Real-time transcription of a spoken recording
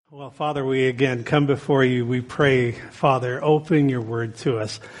Well, Father, we again come before you. We pray, Father, open your word to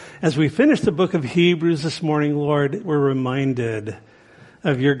us. As we finish the book of Hebrews this morning, Lord, we're reminded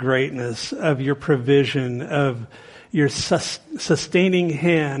of your greatness, of your provision, of your sustaining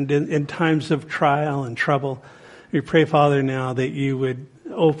hand in times of trial and trouble. We pray, Father, now that you would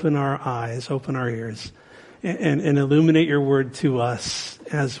open our eyes, open our ears, and illuminate your word to us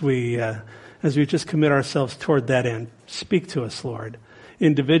as we just commit ourselves toward that end. Speak to us, Lord.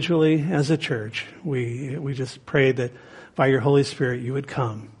 Individually, as a church, we just pray that by your Holy Spirit you would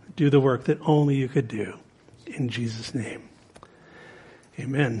come, do the work that only you could do. In Jesus' name,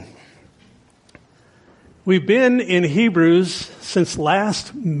 amen. We've been in Hebrews since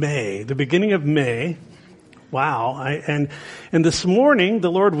last May, the beginning of May. Wow. And this morning, the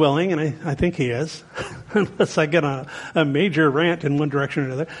Lord willing, and I think he is, unless I get a major rant in one direction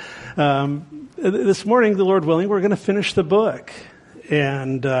or another, this morning, the Lord willing, we're going to finish the book.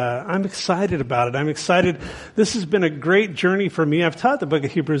 And I'm excited about it. I'm excited. This has been a great journey for me. I've taught the book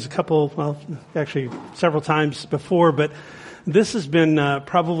of Hebrews several times before, but this has been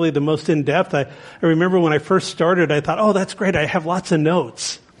probably the most in-depth. I remember when I first started, I thought, oh, that's great. I have lots of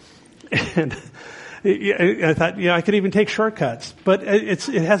notes. And I thought, I could even take shortcuts. But it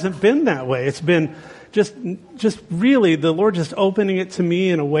hasn't been that way. It's been just really the Lord just opening it to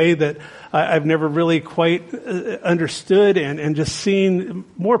me in a way that I've never really quite understood and just seen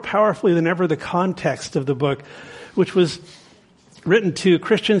more powerfully than ever the context of the book, which was written to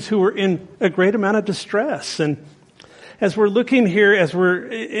Christians who were in a great amount of distress. And as we're looking here, as we're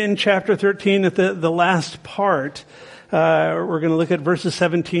in chapter 13 at the last part, we're going to look at verses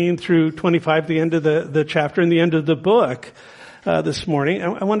 17 through 25, the end of the chapter and the end of the book. This morning.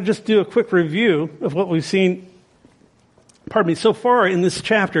 I want to just do a quick review of what we've seen, so far in this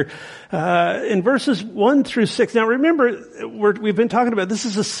chapter. In verses 1 through 6. Now remember, we've been talking about, this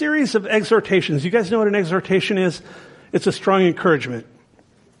is a series of exhortations. You guys know what an exhortation is? It's a strong encouragement.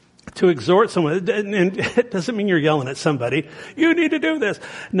 To exhort someone, and it doesn't mean you're yelling at somebody. You need to do this.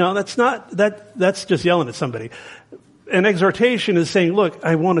 No, that's just yelling at somebody. An exhortation is saying, look,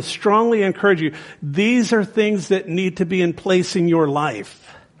 I want to strongly encourage you. These are things that need to be in place in your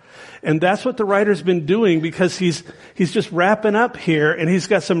life. And that's what the writer's been doing, because he's just wrapping up here, and he's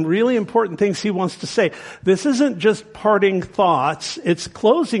got some really important things he wants to say. This isn't just parting thoughts. It's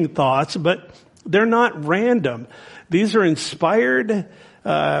closing thoughts, but they're not random. These are inspired,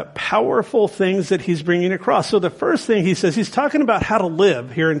 powerful things that he's bringing across. So the first thing he says, he's talking about how to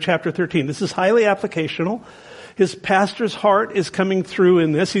live here in chapter 13. This is highly applicational. His pastor's heart is coming through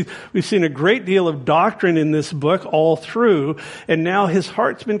in this. We've seen a great deal of doctrine in this book all through, and now his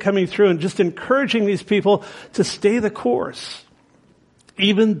heart's been coming through and just encouraging these people to stay the course,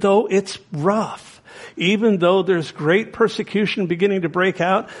 even though it's rough, even though there's great persecution beginning to break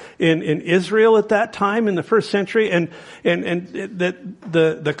out in Israel at that time in the first century, and that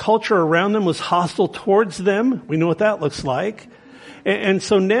the culture around them was hostile towards them. We know what that looks like. And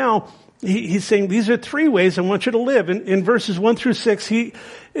so now he's saying these are three ways I want you to live. In verses 1 through 6, he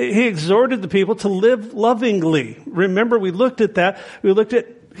exhorted the people to live lovingly. Remember, we looked at that.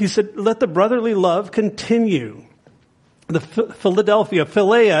 He said, let the brotherly love continue. The Philadelphia,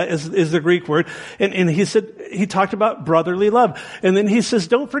 Philia is the Greek word. And he talked about brotherly love. And then he says,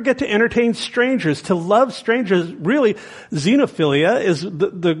 don't forget to entertain strangers, to love strangers. Really, xenophilia is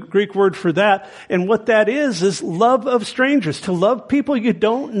the Greek word for that. And what that is love of strangers, to love people you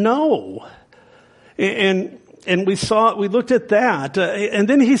don't know. And we looked at that. And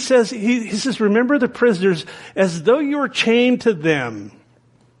then he says, remember the prisoners as though you were chained to them.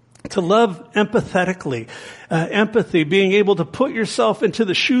 To love empathetically. Empathy, being able to put yourself into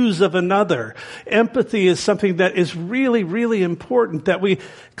the shoes of another. Empathy is something that is really, really important that we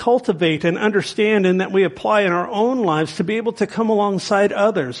cultivate and understand and that we apply in our own lives to be able to come alongside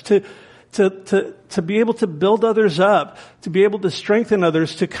others, to be able to build others up, to be able to strengthen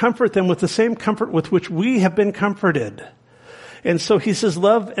others, to comfort them with the same comfort with which we have been comforted. And so he says,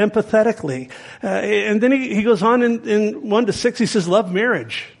 love empathetically. And then he goes on in 1 to 6, he says, love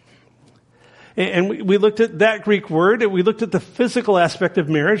marriage. And we looked at that Greek word. We looked at the physical aspect of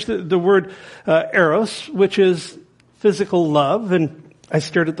marriage, the word eros, which is physical love. And I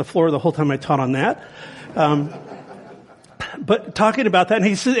stared at the floor the whole time I taught on that. But talking about that, and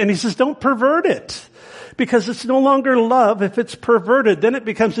he says, don't pervert it. Because it's no longer love if it's perverted. Then it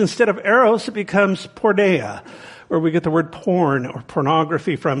becomes, instead of eros, it becomes porneia, where we get the word porn or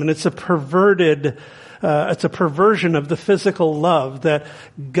pornography from. And it's a perverted it's a perversion of the physical love that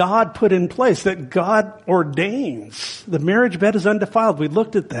God put in place, that God ordains. The marriage bed is undefiled. We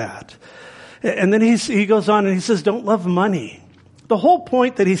looked at that. And then he goes on and he says, don't love money. the whole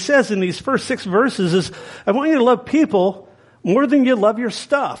point that he says in these first 6 verses is, I want you to love people more than you love your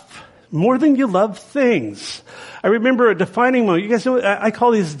stuff, more than you love things. I remember a defining moment. You guys know, I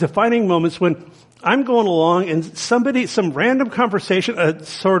call these defining moments when I'm going along and some random conversation,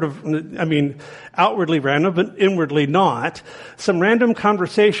 outwardly random, but inwardly not, some random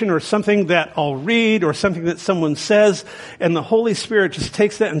conversation or something that I'll read or something that someone says, and the Holy Spirit just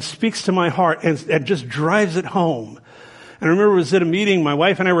takes that and speaks to my heart and just drives it home. And I remember I was at a meeting, my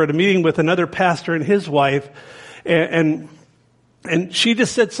wife and I were at a meeting with another pastor and his wife, and she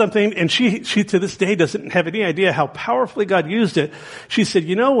just said something, and she to this day doesn't have any idea how powerfully God used it. She said,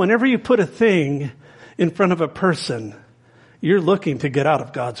 whenever you put a thing in front of a person, you're looking to get out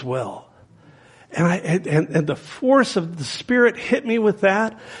of God's will. And the force of the Spirit hit me with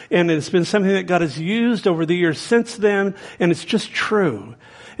that, and it's been something that God has used over the years since then, and it's just true.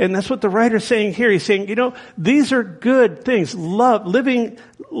 And that's what the writer's saying here. He's saying, these are good things. Living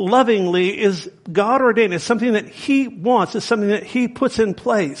lovingly is God ordained. It's something that He wants. It's something that He puts in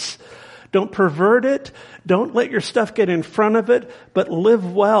place. Don't pervert it. Don't let your stuff get in front of it, but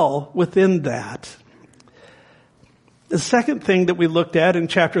live well within that. The second thing that we looked at in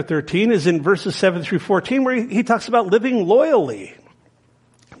chapter 13 is in verses 7 through 14, where he talks about living loyally.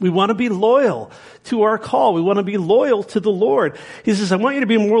 We want to be loyal to our call. We want to be loyal to the Lord. He says, I want you to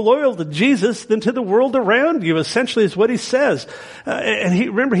be more loyal to Jesus than to the world around you, essentially is what he says.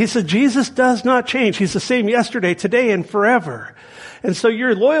 He said, Jesus does not change. He's the same yesterday, today, and forever. And so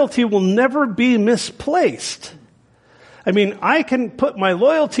your loyalty will never be misplaced. I can put my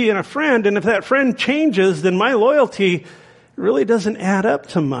loyalty in a friend, and if that friend changes, then my loyalty really doesn't add up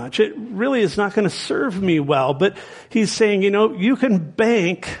to much. It really is not going to serve me well. But he's saying, you can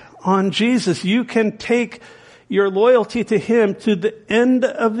bank on Jesus. You can take your loyalty to Him to the end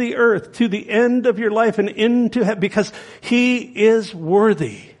of the earth, to the end of your life and into heaven, because He is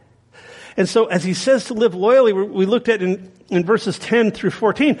worthy. And so as he says to live loyally, we looked at in verses 10 through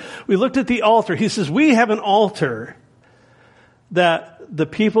 14, we looked at the altar. He says, we have an altar that the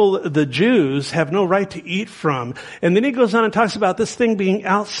people, the Jews, have no right to eat from. And then he goes on and talks about this thing being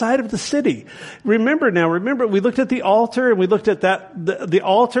outside of the city. Remember, we looked at the altar, and we looked at that, the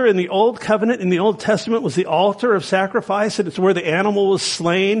altar in the Old Covenant in the Old Testament was the altar of sacrifice, and it's where the animal was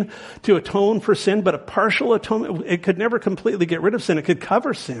slain to atone for sin, but a partial atonement. It could never completely get rid of sin. It could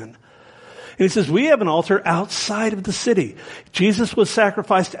cover sin. And he says, we have an altar outside of the city. Jesus was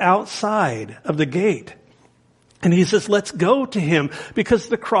sacrificed outside of the gate. And he says, let's go to Him, because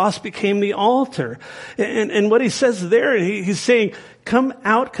the cross became the altar. And what he says there, he's saying, come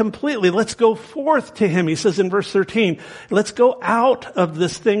out completely. Let's go forth to Him. He says in verse 13, let's go out of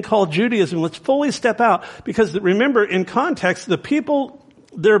this thing called Judaism. Let's fully step out. Because remember, in context, the people,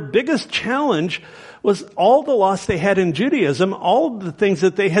 their biggest challenge was all the loss they had in Judaism, all of the things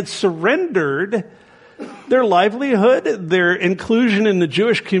that they had surrendered, their livelihood, their inclusion in the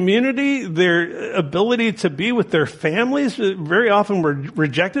Jewish community, their ability to be with their families, very often were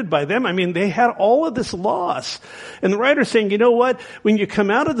rejected by them. They had all of this loss. And the writer's saying, you know what? When you come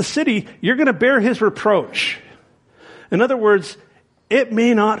out of the city, you're going to bear His reproach. In other words, it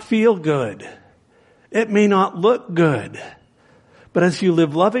may not feel good. It may not look good. But as you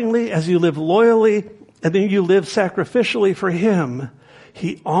live lovingly, as you live loyally, and then you live sacrificially for Him,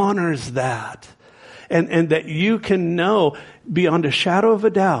 He honors that. And that you can know beyond a shadow of a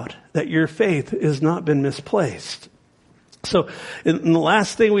doubt that your faith has not been misplaced. So in the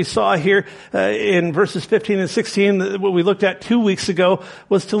last thing we saw here in verses 15 and 16, what we looked at 2 weeks ago,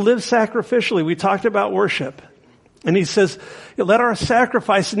 was to live sacrificially. We talked about worship. And he says, let our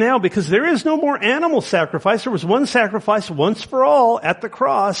sacrifice now, because there is no more animal sacrifice. There was one sacrifice once for all at the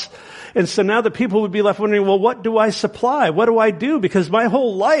cross. And so now the people would be left wondering, well, what do I supply? What do I do? Because my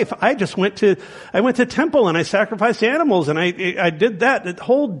whole life, I went to temple and I sacrificed animals and I did that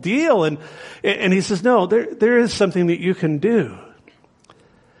whole deal. And he says, no, there is something that you can do.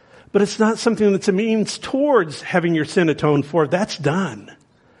 But it's not something that's a means towards having your sin atoned for. That's done.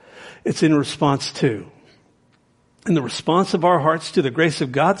 It's in response to. And the response of our hearts to the grace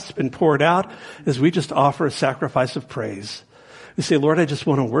of God that's been poured out is we just offer a sacrifice of praise. We say, Lord, I just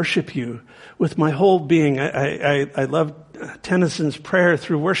want to worship you with my whole being. I love Tennyson's prayer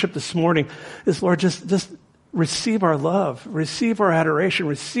through worship this morning is, Lord, just receive our love, receive our adoration,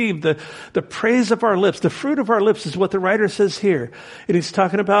 receive the praise of our lips. The fruit of our lips is what the writer says here. And he's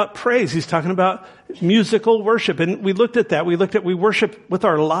talking about praise. He's talking about musical worship. And we looked at that. We worship with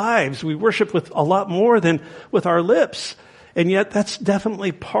our lives. We worship with a lot more than with our lips. And yet that's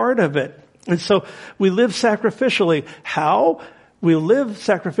definitely part of it. And so we live sacrificially. How? We live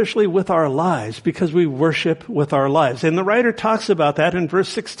sacrificially with our lives because we worship with our lives. And the writer talks about that in verse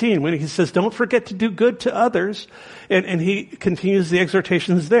 16 when he says, don't forget to do good to others. And he continues the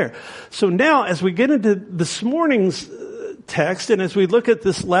exhortations there. So now as we get into this morning's text and as we look at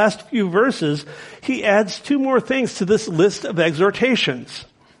this last few verses, he adds two more things to this list of exhortations.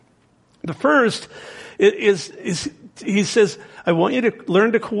 The first is he says, I want you to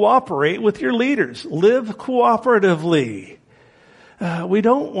learn to cooperate with your leaders. Live cooperatively. We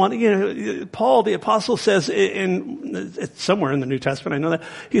don't want, Paul, the apostle says it's somewhere in the New Testament, I know that.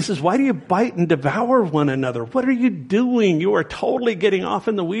 He says, why do you bite and devour one another? What are you doing? You are totally getting off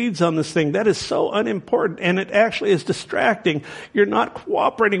in the weeds on this thing. That is so unimportant, and it actually is distracting. You're not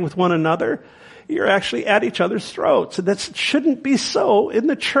cooperating with one another. You're actually at each other's throats. And that shouldn't be so in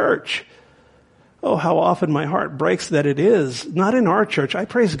the church. Oh, how often my heart breaks that it is. Not in our church. I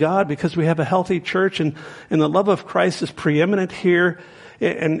praise God because we have a healthy church and the love of Christ is preeminent here.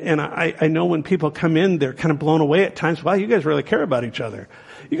 And I know when people come in, they're kind of blown away at times. Wow, you guys really care about each other.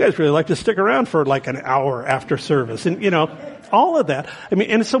 You guys really like to stick around for like an hour after service. And, all of that. And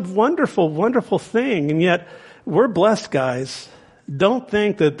it's a wonderful, wonderful thing. And yet, we're blessed, guys. Don't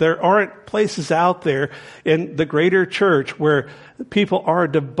think that there aren't places out there in the greater church where people are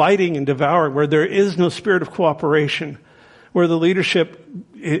biting and devouring, where there is no spirit of cooperation, where the leadership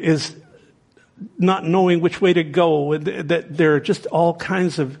is not knowing which way to go, that there are just all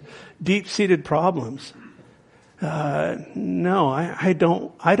kinds of deep-seated problems. No, I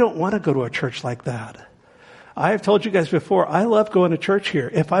don't want to go to a church like that. I have told you guys before, I love going to church here.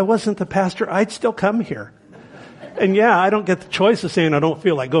 If I wasn't the pastor, I'd still come here. And yeah, I don't get the choice of saying I don't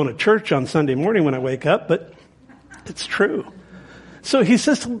feel like going to church on Sunday morning when I wake up, but it's true. So he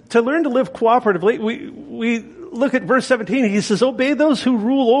says to learn to live cooperatively. We look at verse 17. He says, obey those who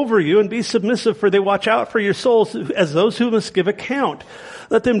rule over you and be submissive, for they watch out for your souls as those who must give account.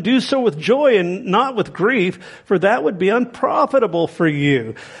 Let them do so with joy and not with grief, for that would be unprofitable for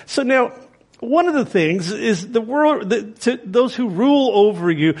you. So now, one of the things is the world, to those who rule over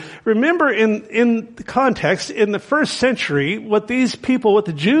you. Remember in the context, in the first century, what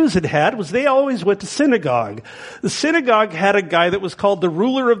the Jews had was they always went to synagogue. The synagogue had a guy that was called the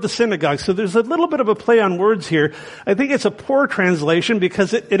ruler of the synagogue. So there's a little bit of a play on words here. I think it's a poor translation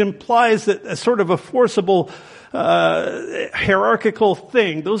because it implies that a sort of a forcible hierarchical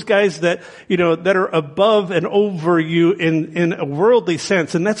thing. Those guys that are above and over you in a worldly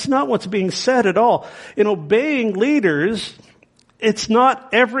sense. And that's not what's being said at all. In obeying leaders, it's not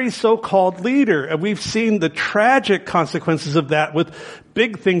every so-called leader. And we've seen the tragic consequences of that with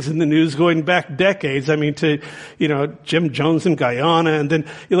big things in the news going back decades. To, Jim Jones in Guyana, and then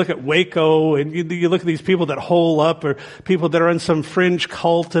you look at Waco, and you look at these people that hole up, or people that are in some fringe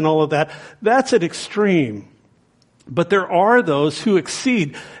cult and all of that. That's an extreme. But there are those who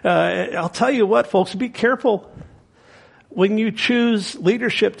exceed. I'll tell you what, folks, be careful when you choose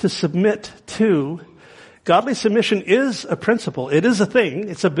leadership to submit to. Godly submission is a principle. It is a thing.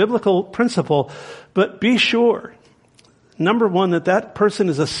 It's a biblical principle. But be sure, number one, that person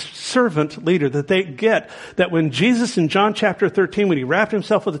is a servant leader, that they get that when Jesus in John chapter 13, when he wrapped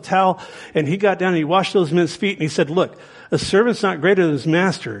himself with a towel and he got down and he washed those men's feet and he said, look, a servant's not greater than his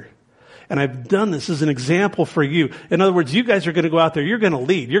master. And I've done this as an example for you. In other words, you guys are going to go out there. You're going to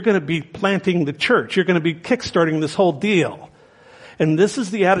lead. You're going to be planting the church. You're going to be kickstarting this whole deal. And this is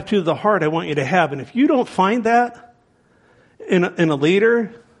the attitude of the heart I want you to have. And if you don't find that in a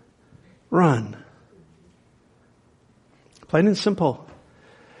leader, run. Plain and simple.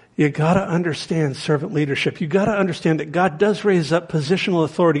 You got to understand servant leadership. You got to understand that God does raise up positional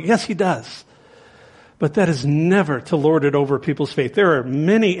authority. Yes, he does. But that is never to lord it over people's faith. There are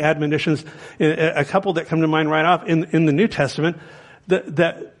many admonitions, a couple that come to mind right off in the New Testament,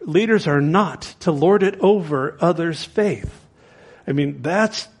 that leaders are not to lord it over others' faith.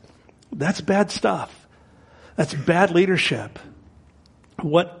 That's bad stuff. That's bad leadership.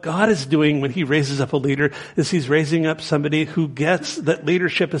 What God is doing when he raises up a leader is he's raising up somebody who gets that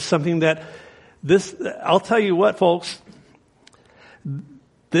leadership is something that I'll tell you what, folks,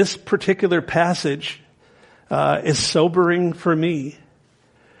 this particular passage is sobering for me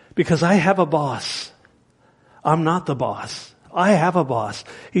because I have a boss. I'm not the boss. I have a boss.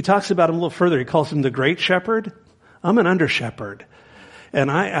 He talks about him a little further. He calls him the great shepherd. I'm an under shepherd. And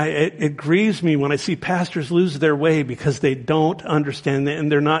it grieves me when I see pastors lose their way because they don't understand and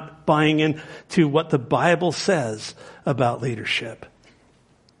they're not buying into what the Bible says about leadership.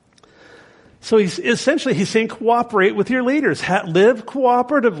 So he's saying cooperate with your leaders. Live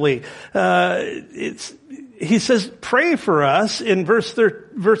cooperatively. He says pray for us in verse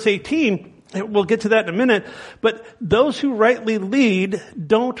 18. We'll get to that in a minute. But those who rightly lead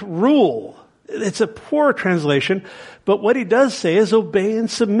don't rule. It's a poor translation. But what he does say is obey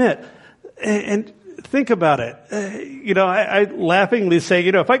and submit. And think about it. I laughingly say,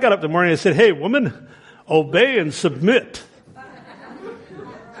 if I got up in the morning and said, hey, woman, obey and submit.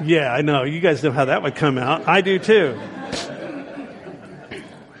 Yeah, I know. You guys know how that would come out. I do too.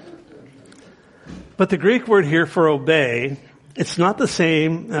 But the Greek word here for obey, it's not the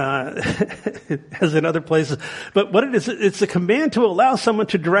same as in other places. But what it is, it's a command to allow someone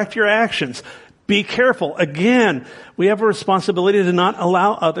to direct your actions. Be careful. Again, we have a responsibility to not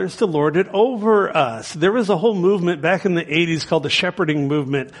allow others to lord it over us. There was a whole movement back in the 80s called the shepherding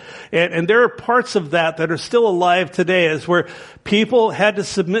movement. And there are parts of that are still alive today, as where people had to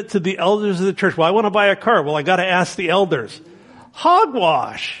submit to the elders of the church. Well, I want to buy a car. Well, I got to ask the elders.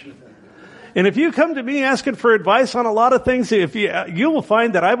 Hogwash. And if you come to me asking for advice on a lot of things, you will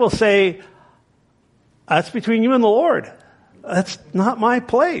find that I will say, that's between you and the Lord. That's not my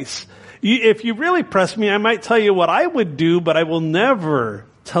place. If you really press me, I might tell you what I would do, but I will never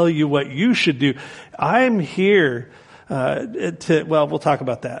tell you what you should do. I'm here we'll talk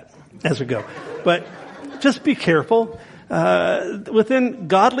about that as we go. But just be careful. Within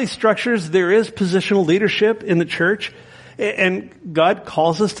godly structures, there is positional leadership in the church. And God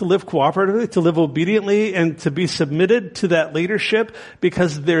calls us to live cooperatively, to live obediently, and to be submitted to that leadership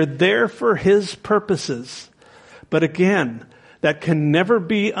because they're there for His purposes. But again, that can never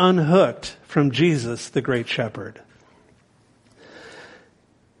be unhooked from Jesus, the great shepherd.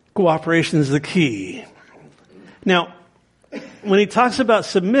 Cooperation is the key. Now, when he talks about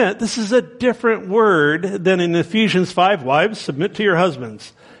submit, this is a different word than in Ephesians 5. Wives, submit to your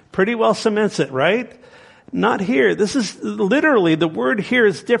husbands. Pretty well cements it, right? Not here. This is literally, the word here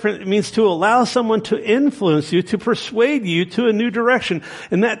is different. It means to allow someone to influence you, to persuade you to a new direction.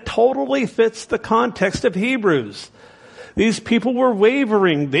 And that totally fits the context of Hebrews. These people were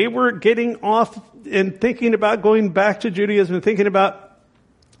wavering. They were getting off and thinking about going back to Judaism and thinking about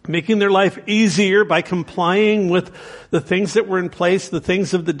making their life easier by complying with the things that were in place, the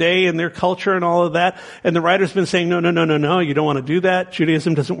things of the day and their culture and all of that. And the writer's been saying, no, you don't want to do that.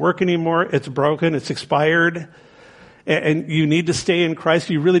 Judaism doesn't work anymore. It's broken. It's expired. And you need to stay in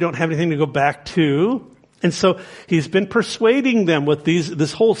Christ. You really don't have anything to go back to. And so he's been persuading them with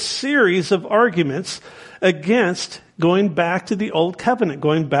this whole series of arguments against going back to the old covenant,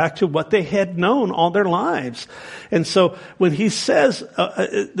 going back to what they had known all their lives. And so when he says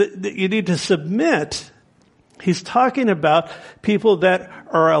that you need to submit, he's talking about people that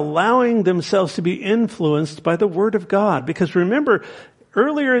are allowing themselves to be influenced by the Word of God. Because remember,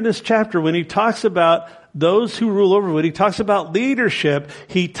 earlier in this chapter, when he talks about those who rule over, when he talks about leadership,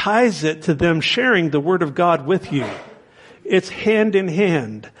 he ties it to them sharing the Word of God with you. It's hand in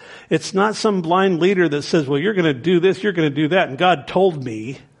hand. It's not some blind leader that says, well, you're going to do this, you're going to do that, and God told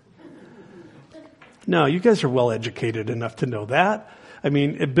me. No, you guys are well educated enough to know that. I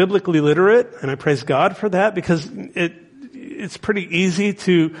mean, biblically literate, and I praise God for that, because it's pretty easy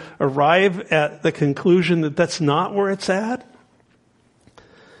to arrive at the conclusion that that's not where it's at.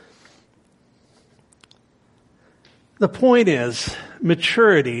 The point is,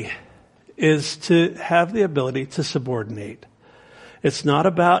 maturity is to have the ability to subordinate. It's not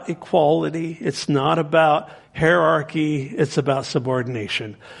about equality. It's not about hierarchy. It's about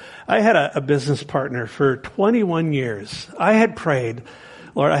subordination. I had a business partner for 21 years. I had prayed,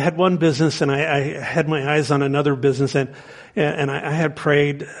 Lord, I had one business and I had my eyes on another business and I had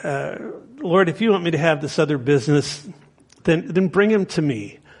prayed, Lord, if you want me to have this other business, then bring him to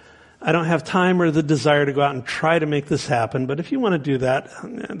me. I don't have time or the desire to go out and try to make this happen, but if you want to do that,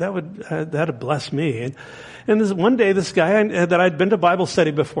 that'd bless me. And this one day, this guy that I'd been to Bible study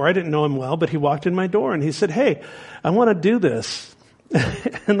before, I didn't know him well, but he walked in my door and he said, hey, I want to do this.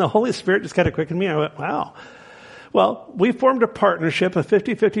 And the Holy Spirit just kind of quickened me. I went, wow. Well, we formed a partnership, a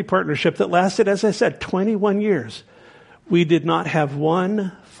 50-50 partnership that lasted, as I said, 21 years. We did not have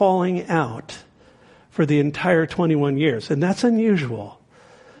one falling out for the entire 21 years. And that's unusual.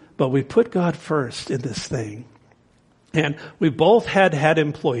 But we put God first in this thing. And we both had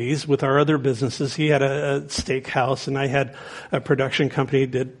employees with our other businesses. He had a steakhouse and I had a production company,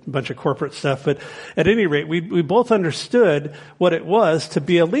 did a bunch of corporate stuff. But at any rate, we both understood what it was to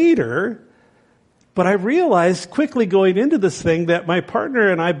be a leader. But I realized quickly going into this thing that my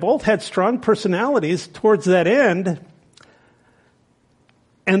partner and I both had strong personalities towards that end.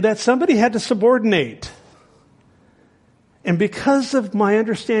 And that somebody had to subordinate. And because of my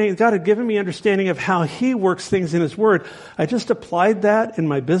understanding, God had given me understanding of how He works things in His Word, I just applied that in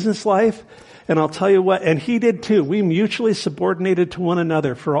my business life. And I'll tell you what, and He did too. We mutually subordinated to one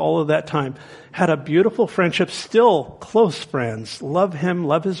another for all of that time. Had a beautiful friendship, still close friends. Love him,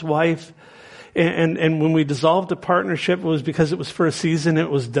 love his wife. And when we dissolved the partnership, it was because it was for a season, it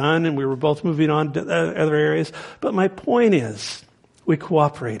was done, and we were both moving on to other areas. But my point is, we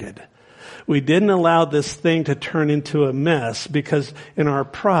cooperated. We didn't allow this thing to turn into a mess because in our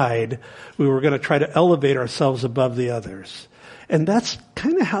pride, we were going to try to elevate ourselves above the others. And that's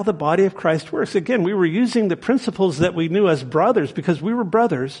kind of how the body of Christ works. Again, we were using the principles that we knew as brothers because we were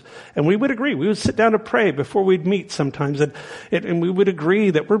brothers, and we would agree. We would sit down to pray before we'd meet sometimes, and we would agree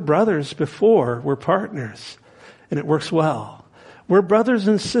that we're brothers before we're partners, and it works well. We're brothers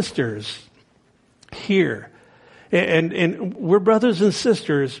and sisters here, and we're brothers and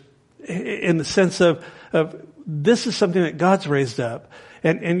sisters in the sense of this is something that God's raised up.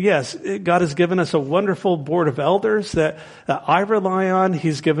 And yes, God has given us a wonderful board of elders that I rely on.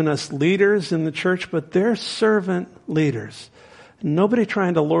 He's given us leaders in the church, but they're servant leaders. Nobody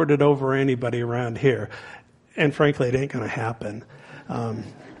trying to lord it over anybody around here. And frankly, it ain't going to happen. Kind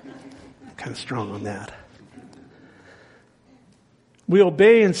of strong on that. We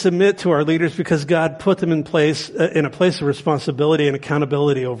obey and submit to our leaders because God put them in a place of responsibility and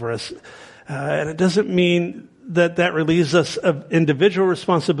accountability over us. And it doesn't mean that relieves us of individual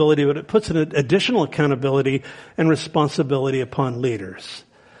responsibility, but it puts an additional accountability and responsibility upon leaders.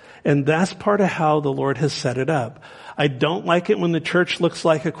 And that's part of how the Lord has set it up. I don't like it when the church looks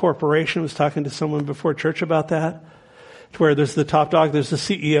like a corporation. I was talking to someone before church about that, to where there's the top dog, there's the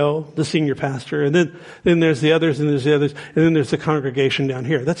CEO, the senior pastor, and then there's the others, and there's the others, and then there's the congregation down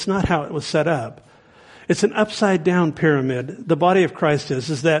here. That's not how it was set up. It's an upside down pyramid. The body of Christ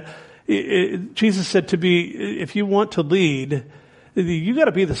is that Jesus said if you want to lead, you got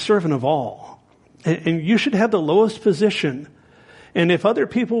to be the servant of all. And you should have the lowest position. And if other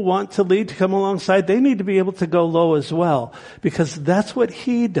people want to lead, to come alongside, they need to be able to go low as well. Because that's what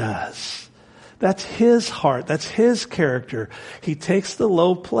He does. That's His heart. That's His character. He takes the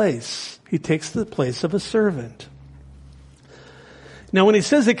low place. He takes the place of a servant. Now, when He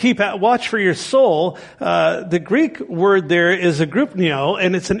says to keep watch for your soul, the Greek word there is agrupnio,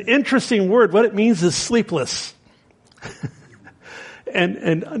 and it's an interesting word. What it means is sleepless.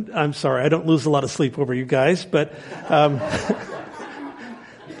 and I'm sorry, I don't lose a lot of sleep over you guys, but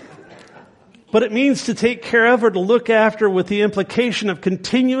but it means to take care of or to look after with the implication of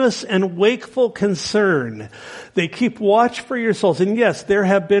continuous and wakeful concern. They keep watch for your souls. And yes, there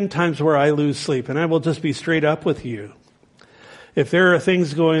have been times where I lose sleep, and I will just be straight up with you. If there are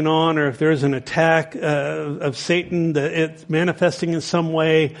things going on, or if there's an attack of Satan that it's manifesting in some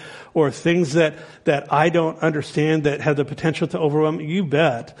way, or things that I don't understand that have the potential to overwhelm me, you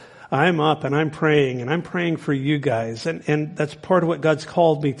bet I'm up and I'm praying for you guys. And that's part of what God's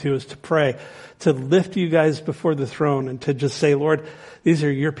called me to, is to pray, to lift you guys before the throne and to just say, Lord, these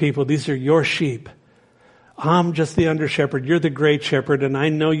are your people. These are your sheep. I'm just the under shepherd. You're the great shepherd, and I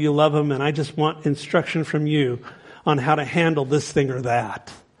know you love them, and I just want instruction from you on how to handle this thing or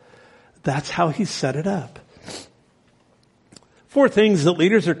that. That's how He set it up. 4 things that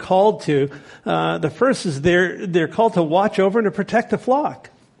leaders are called to. The first is they're called to watch over and to protect the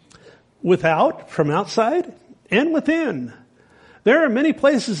flock. Without, from outside, and within. There are many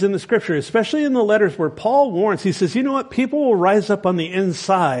places in the Scripture, especially in the letters, where Paul warns. He says, you know what? People will rise up on the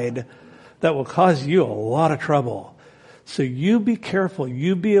inside that will cause you a lot of trouble. So you be careful.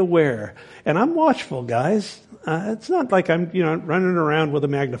 You be aware. And I'm watchful, guys. It's not like I'm, running around with a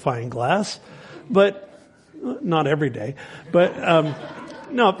magnifying glass, but not every day. But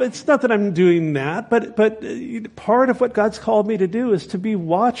no, it's not that I'm doing that. But part of what God's called me to do is to be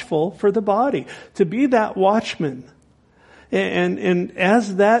watchful for the body, to be that watchman. And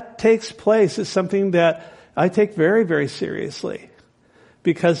as that takes place, it's something that I take very, very seriously,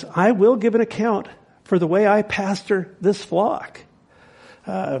 because I will give an account for the way I pastor this flock.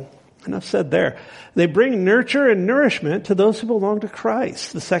 Enough said there. They bring nurture and nourishment to those who belong to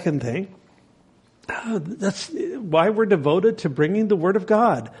Christ. The second thing, that's why we're devoted to bringing the Word of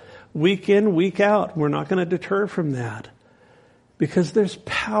God week in, week out. We're not going to deter from that, because there's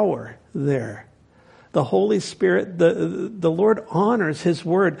power there. The Holy Spirit, the Lord honors His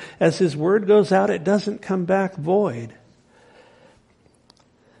Word. As His Word goes out, it doesn't come back void.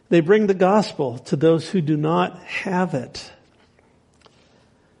 They bring the gospel to those who do not have it.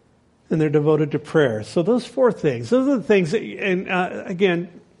 And they're devoted to prayer. So those 4 things, those are the things that, and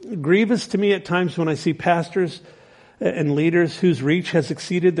again, grievous to me at times when I see pastors and leaders whose reach has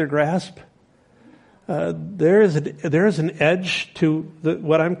exceeded their grasp. there is an edge to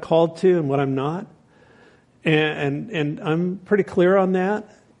what I'm called to and what I'm not. And I'm pretty clear on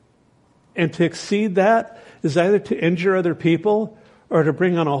that. And to exceed that is either to injure other people or to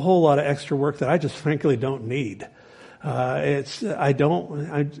bring on a whole lot of extra work that I just frankly don't need. I don't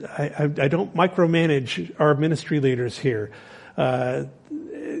micromanage our ministry leaders here.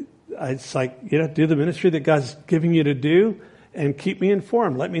 It's like, do the ministry that God's giving you to do and keep me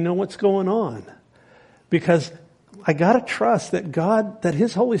informed. Let me know what's going on. Because I got to trust that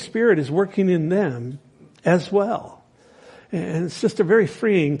His Holy Spirit is working in them as well. And it's just a very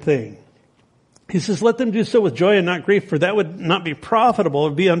freeing thing. He says, let them do so with joy and not grief, for that would not be profitable. It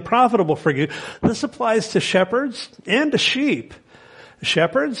would be unprofitable for you. This applies to shepherds and to sheep.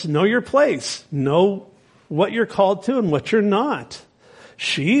 Shepherds, know your place. Know what you're called to and what you're not.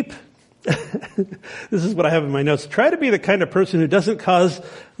 Sheep, this is what I have in my notes. Try to be the kind of person who doesn't cause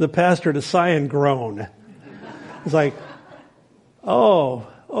the pastor to sigh and groan. It's like, oh,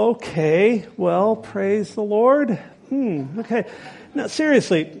 okay, well, praise the Lord. Okay. No,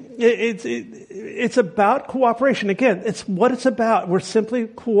 seriously, it's about cooperation. Again, it's what it's about. We're simply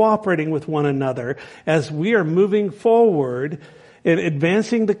cooperating with one another as we are moving forward in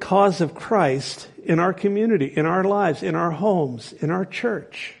advancing the cause of Christ in our community, in our lives, in our homes, in our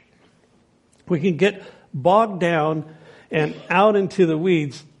church. We can get bogged down and out into the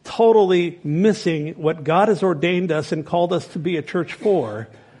weeds, totally missing what God has ordained us and called us to be a church for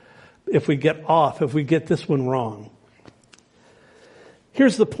if we get this one wrong.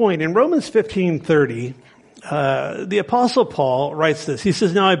 Here's the point. In Romans 15:30, the Apostle Paul writes this. He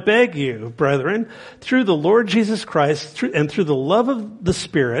says, now I beg you, brethren, through the Lord Jesus Christ and through the love of the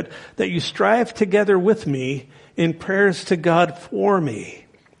Spirit, that you strive together with me in prayers to God for me.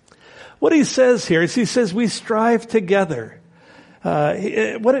 What he says here is he says we strive together.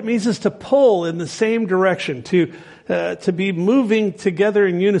 What it means is to pull in the same direction, to be moving together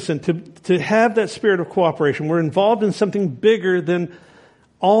in unison, to have that spirit of cooperation. We're involved in something bigger than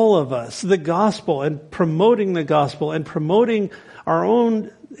all of us, the gospel, and promoting the gospel, and promoting our own,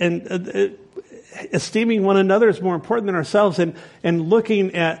 and esteeming one another is more important than ourselves, and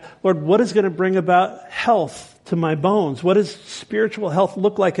looking at, Lord, what is going to bring about health to my bones? What does spiritual health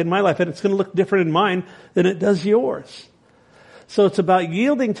look like in my life? And it's going to look different in mine than it does yours. So it's about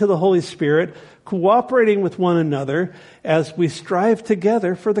yielding to the Holy Spirit, cooperating with one another as we strive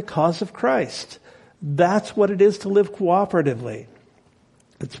together for the cause of Christ. That's what it is to live cooperatively.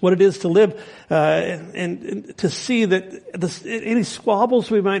 It's what it is to live and to see that any squabbles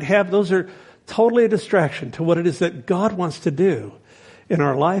we might have, those are totally a distraction to what it is that God wants to do in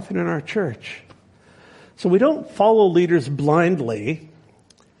our life and in our church. So we don't follow leaders blindly,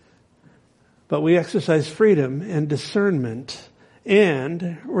 but we exercise freedom and discernment,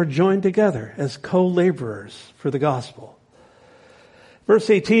 and we're joined together as co-laborers for the gospel. Verse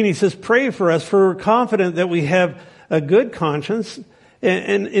 18, he says, pray for us, for we're confident that we have a good conscience,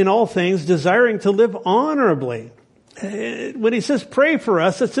 and in all things, desiring to live honorably. When he says pray for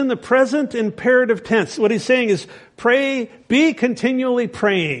us, it's in the present imperative tense. What he's saying is pray, be continually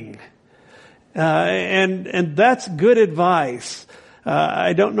praying. And that's good advice.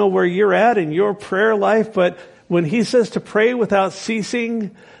 I don't know where you're at in your prayer life, but when he says to pray without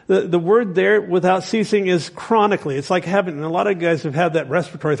ceasing, the word there, without ceasing, is chronically. It's like having, a lot of guys have had that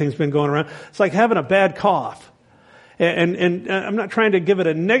respiratory thing's been going around. It's like having a bad cough. And I'm not trying to give it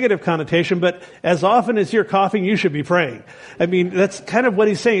a negative connotation, but as often as you're coughing, you should be praying. I mean, that's kind of what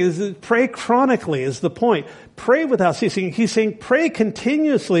he's saying, is pray chronically is the point. Pray without ceasing. He's saying pray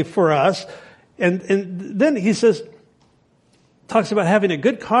continuously for us. And then he says, talks about having a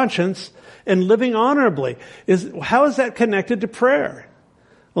good conscience and living honorably. How is that connected to prayer?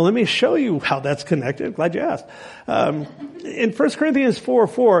 Well, let me show you how that's connected. I'm glad you asked. In 1 Corinthians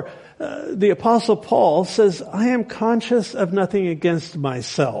 4:4, the Apostle Paul says, I am conscious of nothing against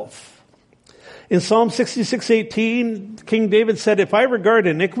myself. In Psalm 66:18, King David said, if I regard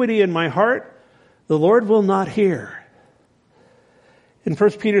iniquity in my heart, the Lord will not hear. In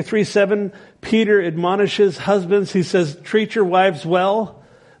 1 Peter 3:7, Peter admonishes husbands. He says, treat your wives well,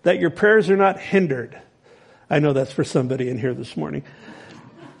 that your prayers are not hindered. I know that's for somebody in here this morning.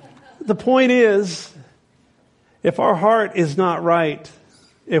 The point is, if our heart is not right,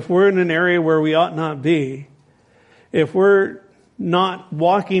 if we're in an area where we ought not be, if we're not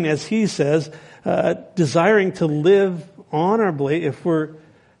walking, as he says, desiring to live honorably, if we're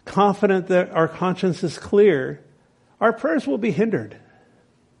confident that our conscience is clear, our prayers will be hindered.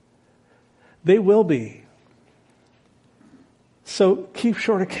 They will be. So keep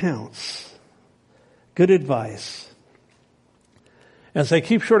short accounts. Good advice. As I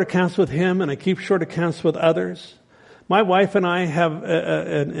keep short accounts with him and I keep short accounts with others, my wife and I have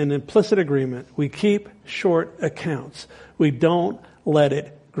an implicit agreement. We keep short accounts. We don't let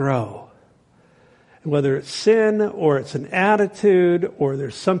it grow. Whether it's sin or it's an attitude or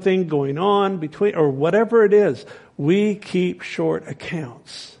there's something going on between or whatever it is, we keep short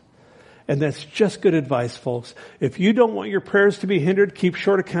accounts. And that's just good advice, folks. If you don't want your prayers to be hindered, keep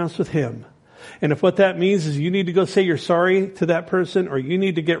short accounts with him. And if what that means is you need to go say you're sorry to that person or you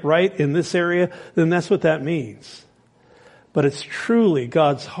need to get right in this area, then that's what that means. But it's truly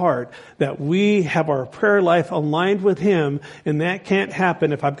God's heart that we have our prayer life aligned with him, and that can't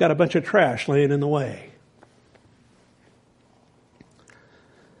happen if I've got a bunch of trash laying in the way.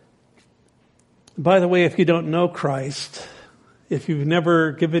 By the way, if you don't know Christ, if you've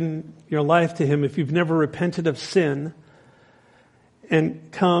never given your life to him, if you've never repented of sin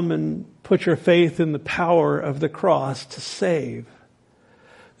and come and put your faith in the power of the cross to save,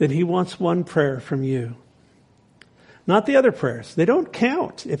 then he wants one prayer from you. Not the other prayers. They don't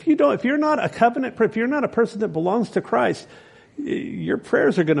count. If you're not a covenant, if you're not a person that belongs to Christ, your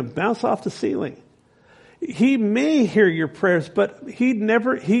prayers are going to bounce off the ceiling. He may hear your prayers, but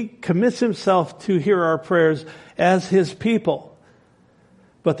he commits himself to hear our prayers as his people.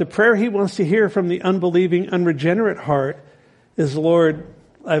 But the prayer he wants to hear from the unbelieving, unregenerate heart is, Lord,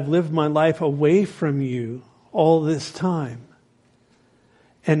 I've lived my life away from you all this time.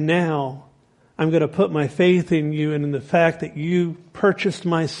 And now I'm going to put my faith in you and in the fact that you purchased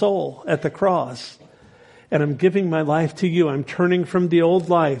my soul at the cross. And I'm giving my life to you. I'm turning from the old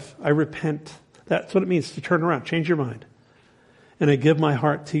life. I repent. That's what it means to turn around, change your mind. And I give my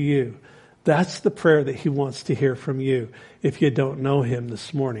heart to you. That's the prayer that he wants to hear from you if you don't know him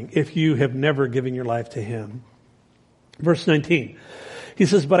this morning, if you have never given your life to him. Verse 19, he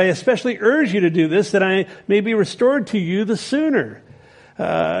says, but I especially urge you to do this, that I may be restored to you the sooner.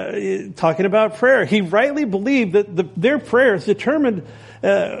 Talking about prayer. He rightly believed that their prayers determined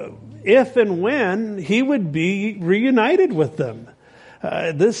if and when he would be reunited with them.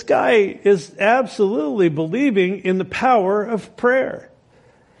 This guy is absolutely believing in the power of prayer.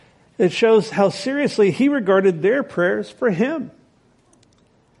 It shows how seriously he regarded their prayers for him.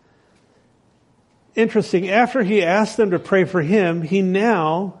 Interesting, after he asked them to pray for him, he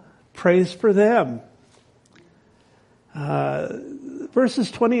now prays for them.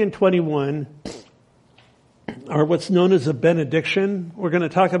 Verses 20 and 21 are what's known as a benediction. We're going to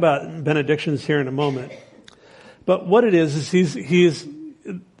talk about benedictions here in a moment. But what it is he's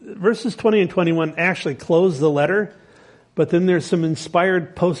verses 20 and 21 actually close the letter, but then there's some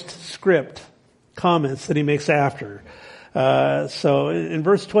inspired postscript comments that he makes after. So in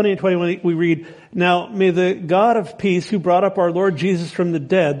verse 20 and 21 we read, now may the God of peace who brought up our Lord Jesus from the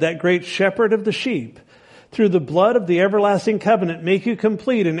dead, that great shepherd of the sheep, through the blood of the everlasting covenant, make you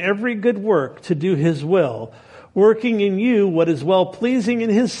complete in every good work to do his will, working in you what is well-pleasing in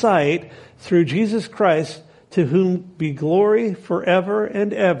his sight, through Jesus Christ, to whom be glory forever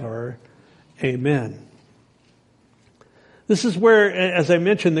and ever. Amen. This is where, as I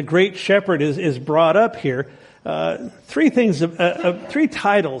mentioned, the great shepherd is brought up here. Three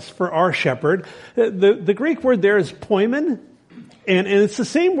titles for our shepherd. The Greek word there is poimen. And it's the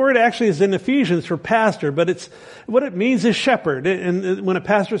same word actually as in Ephesians for pastor, but what it means is shepherd. And when a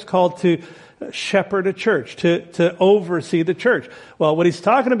pastor is called to shepherd a church, to oversee the church. Well, what he's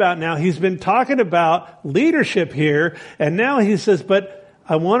talking about now, he's been talking about leadership here, and now he says, but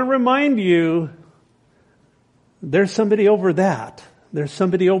I want to remind you, there's somebody over that. There's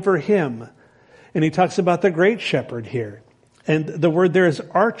somebody over him. And he talks about the great shepherd here. And the word there is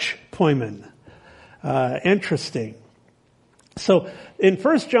archpoimen. Interesting. So in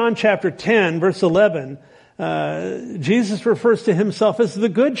 1 John chapter 10, verse 11, Jesus refers to himself as the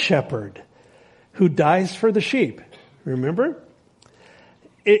good shepherd who dies for the sheep. Remember?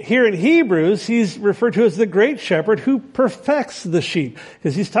 Here in Hebrews, he's referred to as the great shepherd who perfects the sheep.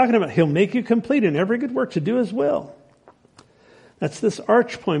 Because he's talking about he'll make you complete in every good work to do his will. That's this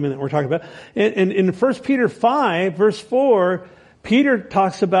archpoimen that we're talking about. And in 1 Peter 5, verse 4, Peter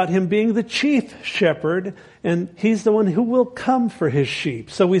talks about him being the chief shepherd, and he's the one who will come for his sheep.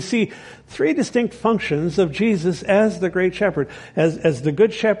 So we see three distinct functions of Jesus as the great shepherd, as the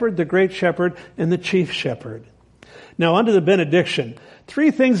good shepherd, the great shepherd, and the chief shepherd. Now onto the benediction.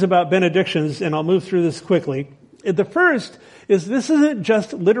 Three things about benedictions, and I'll move through this quickly. The first is this isn't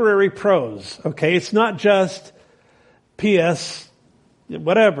just literary prose, okay? It's not just P.S.,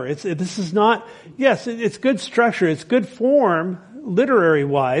 whatever. This is not, yes, it's good structure, it's good form,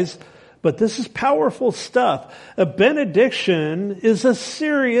 literary-wise, but this is powerful stuff. A benediction is a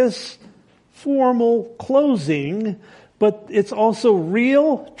serious, formal closing but it's also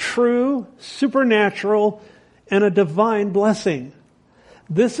real, true, supernatural, and a divine blessing.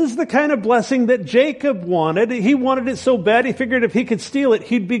 This is the kind of blessing that Jacob wanted. He wanted it so bad, he figured if he could steal it,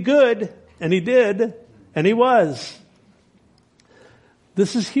 he'd be good. And he did. And he was.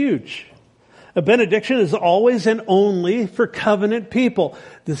 This is huge. A benediction is always and only for covenant people.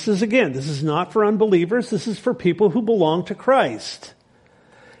 This is not for unbelievers. This is for people who belong to Christ.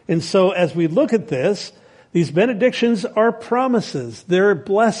 And so as we look at this, these benedictions are promises. They're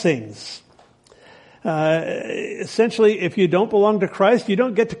blessings. Essentially, if you don't belong to Christ, you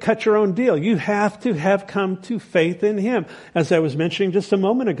don't get to cut your own deal. You have to have come to faith in Him, as I was mentioning just a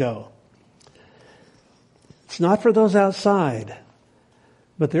moment ago. It's not for those outside,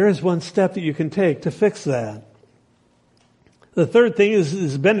 but there is one step that you can take to fix that. The third thing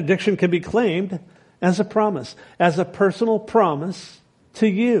is benediction can be claimed as a promise, as a personal promise to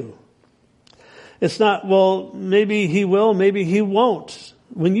you. It's not, well, maybe he will, maybe he won't.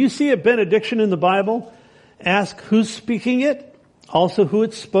 When you see a benediction in the Bible, ask who's speaking it, also who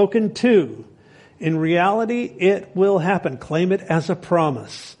it's spoken to. In reality, it will happen. Claim it as a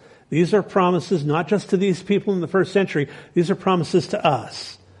promise. These are promises not just to these people in the first century. These are promises to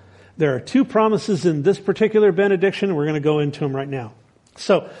us. There are two promises in this particular benediction. We're going to go into them right now.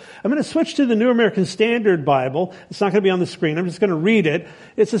 So I'm going to switch to the New American Standard Bible. It's not going to be on the screen. I'm just going to read it.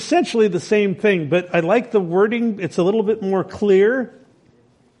 It's essentially the same thing, but I like the wording. It's a little bit more clear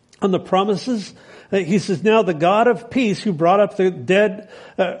on the promises. He says, now the God of peace who brought up from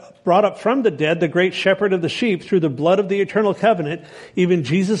the dead the great shepherd of the sheep through the blood of the eternal covenant, even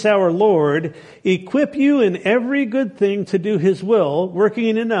Jesus our Lord, equip you in every good thing to do His will,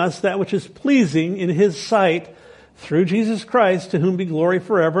 working in us that which is pleasing in His sight, through Jesus Christ, to whom be glory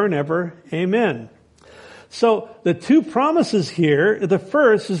forever and ever. Amen. So the two promises here, the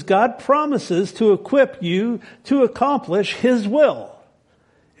first is God promises to equip you to accomplish His will.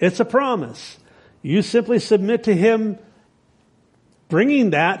 It's a promise. You simply submit to Him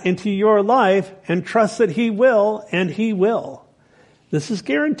bringing that into your life and trust that He will, and He will. This is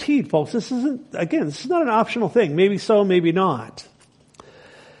guaranteed, folks. This is not an optional thing. Maybe so, maybe not.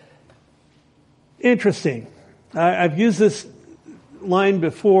 Interesting. I've used this line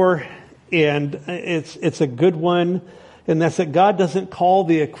before, and it's a good one, and that's that God doesn't call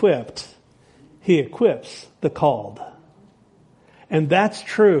the equipped. He equips the called. And that's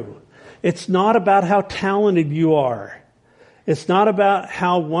true. It's not about how talented you are. It's not about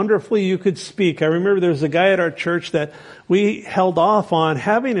how wonderfully you could speak. I remember there was a guy at our church that we held off on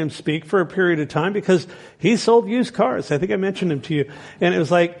having him speak for a period of time because he sold used cars. I think I mentioned him to you. And it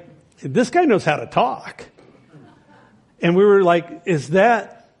was like, this guy knows how to talk. And we were like, is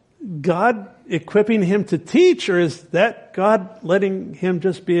that God equipping him to teach, or is that God letting him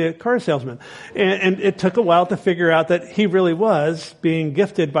just be a car salesman? And it took a while to figure out that he really was being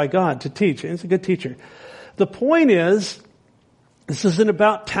gifted by God to teach. And he's a good teacher. The point is, this isn't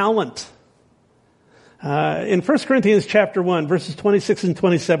about talent. In 1 Corinthians chapter 1, verses 26 and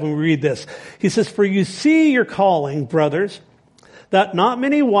 27, we read this. He says, for you see your calling, brothers, that not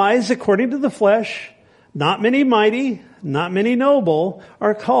many wise according to the flesh, not many mighty, not many noble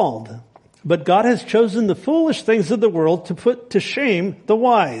are called. But God has chosen the foolish things of the world to put to shame the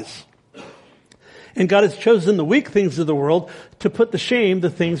wise. And God has chosen the weak things of the world to put to shame the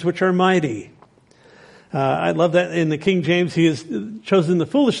things which are mighty. I love that in the King James, He has chosen the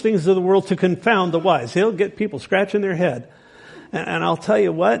foolish things of the world to confound the wise. He'll get people scratching their head. And I'll tell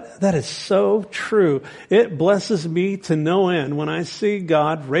you what, that is so true. It blesses me to no end when I see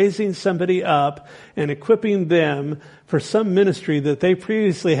God raising somebody up and equipping them for some ministry that they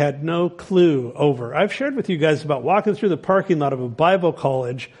previously had no clue over. I've shared with you guys about walking through the parking lot of a Bible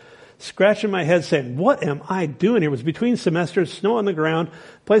college, scratching my head saying, what am I doing here? It was between semesters, snow on the ground,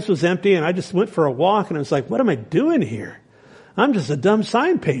 place was empty, and I just went for a walk, and I was like, what am I doing here? I'm just a dumb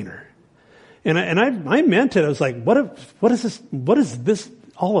sign painter. And I meant it. I was like, what is this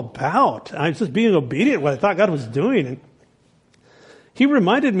all about? I was just being obedient to what I thought God was doing. And He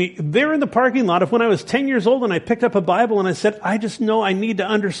reminded me there in the parking lot of when I was 10 years old and I picked up a Bible and I said, I just know I need to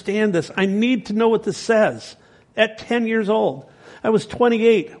understand this. I need to know what this says. At 10 years old. I was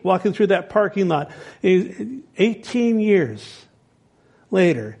 28 walking through that parking lot. 18 years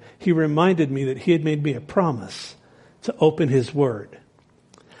later, He reminded me that He had made me a promise to open His Word.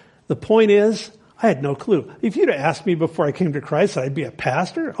 The point is, I had no clue. If you'd have asked me before I came to Christ that I'd be a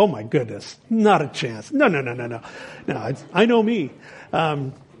pastor, oh my goodness, not a chance. No. No, I know me.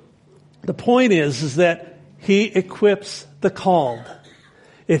 The point is that He equips the called.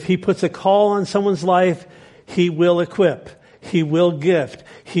 If He puts a call on someone's life, He will equip. He will gift.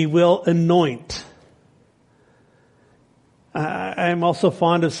 He will anoint. I'm also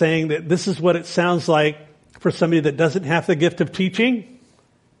fond of saying that this is what it sounds like for somebody that doesn't have the gift of teaching.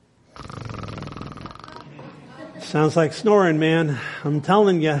 Sounds like snoring, man. I'm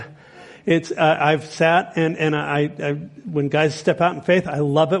telling you. It's, I've sat and I, when guys step out in faith, I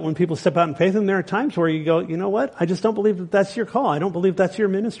love it when people step out in faith, and there are times where you go, you know what? I just don't believe that that's your call. I don't believe that's your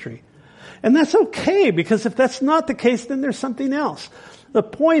ministry. And that's okay, because if that's not the case, then there's something else. The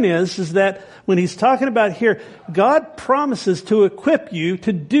point is that when he's talking about here, God promises to equip you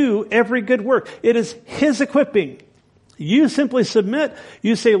to do every good work. It is his equipping. You simply submit.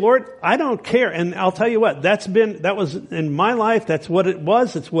 You say, Lord, I don't care. And I'll tell you what, that was in my life. That's what it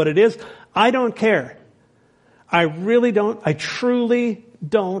was. It's what it is. I don't care. I really don't. I truly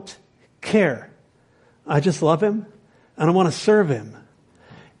don't care. I just love him and I want to serve him.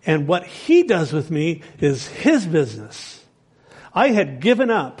 And what he does with me is his business. I had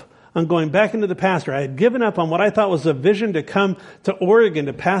given up on going back into the pastor. I had given up on what I thought was a vision to come to Oregon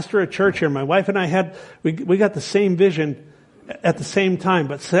to pastor a church here. My wife and I we got the same vision at the same time,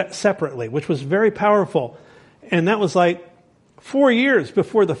 but separately, which was very powerful. And that was like 4 years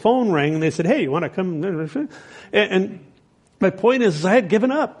before the phone rang and they said, hey, you want to come? And my point is I had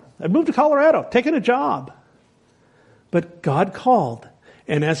given up. I moved to Colorado, taken a job. But God called.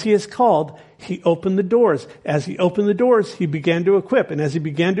 And as he has called, he opened the doors. As he opened the doors, he began to equip. And as he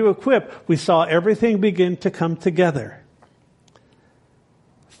began to equip, we saw everything begin to come together.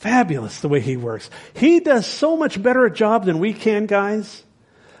 Fabulous the way he works. He does so much better a job than we can, guys.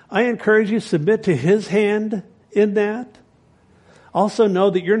 I encourage you to submit to his hand in that. Also know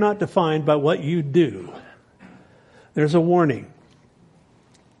that you're not defined by what you do. There's a warning.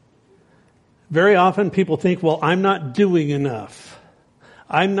 Very often people think, well, I'm not doing enough.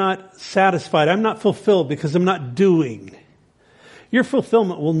 I'm not satisfied. I'm not fulfilled because I'm not doing. Your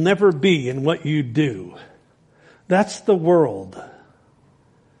fulfillment will never be in what you do. That's the world.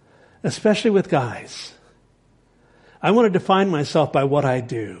 Especially with guys. I want to define myself by what I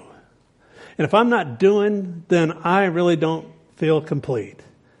do. And if I'm not doing, then I really don't feel complete.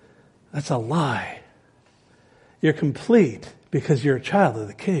 That's a lie. You're complete because you're a child of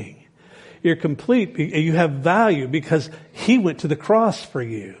the King. You're complete. You have value because he went to the cross for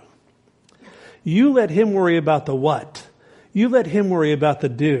you. You let him worry about the what. You let him worry about the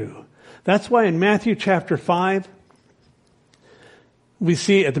do. That's why in Matthew chapter 5, we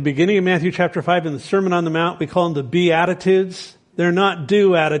see at the beginning of Matthew chapter 5 in the Sermon on the Mount, we call them the Beatitudes. They're not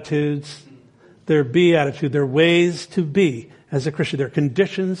do attitudes. They're be attitude. They're ways to be as a Christian. They're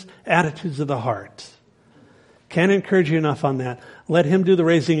conditions, attitudes of the heart. Can't encourage you enough on that. Let him do the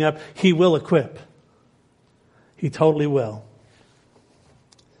raising up. He will equip. He totally will.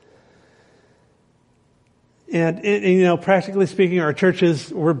 And you know, practically speaking, our churches,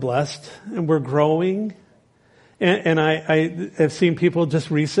 we're blessed and we're growing. And I have seen people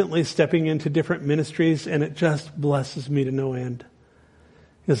just recently stepping into different ministries, and it just blesses me to no end.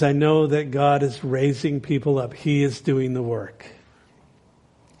 Because I know that God is raising people up. He is doing the work.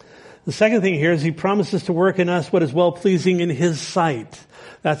 The second thing here is he promises to work in us what is well-pleasing in his sight.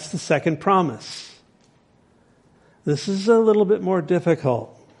 That's the second promise. This is a little bit more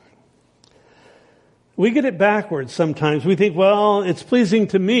difficult. We get it backwards sometimes. We think, well, it's pleasing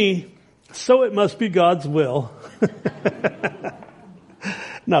to me, so it must be God's will.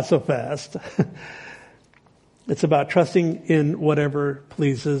 Not so fast. It's about trusting in whatever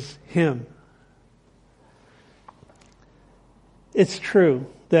pleases him. It's true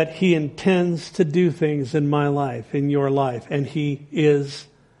that he intends to do things in my life, in your life, and he is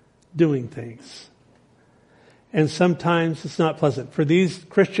doing things. And sometimes it's not pleasant. For these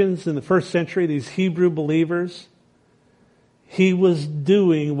Christians in the first century, these Hebrew believers, he was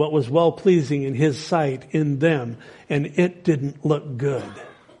doing what was well-pleasing in his sight in them, and it didn't look good.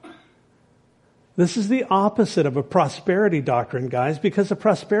 This is the opposite of a prosperity doctrine, guys, because a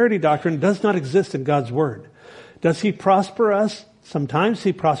prosperity doctrine does not exist in God's Word. Does he prosper us? Sometimes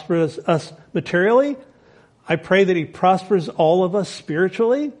he prospers us materially. I pray that he prospers all of us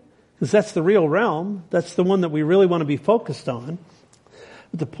spiritually, because that's the real realm. That's the one that we really want to be focused on.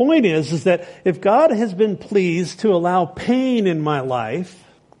 But the point is that if God has been pleased to allow pain in my life,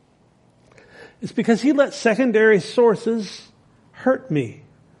 it's because he let secondary sources hurt me.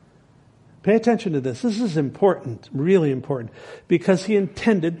 Pay attention to this. This is important, really important, because he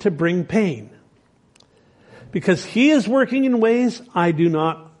intended to bring pain. Because he is working in ways I do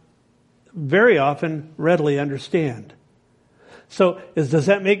not very often readily understand. So does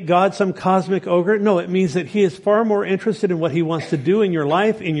that make God some cosmic ogre? No, it means that he is far more interested in what he wants to do in your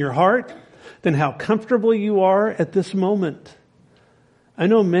life, in your heart, than how comfortable you are at this moment. I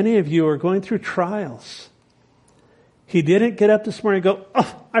know many of you are going through trials. He didn't get up this morning and go,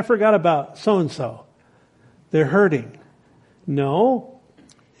 oh, I forgot about so-and-so. They're hurting. No,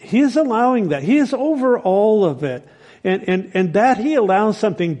 he is allowing that. He is over all of it. And that he allows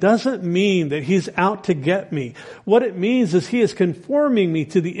something doesn't mean that he's out to get me. What it means is he is conforming me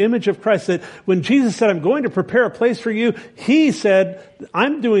to the image of Christ. That when Jesus said, I'm going to prepare a place for you, he said,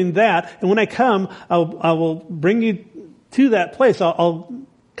 I'm doing that. And when I come, I will bring you to that place. I'll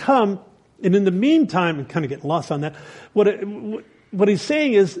come. And in the meantime, I'm kind of getting lost on that. What he's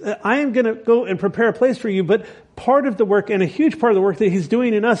saying is, I am going to go and prepare a place for you. But part of the work, and a huge part of the work that he's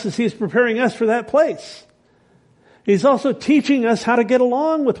doing in us, is he's preparing us for that place. He's also teaching us how to get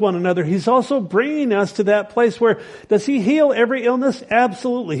along with one another. He's also bringing us to that place where, does he heal every illness?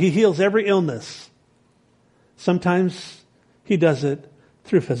 Absolutely. He heals every illness. Sometimes he does it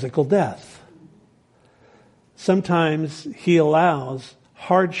through physical death. Sometimes he allows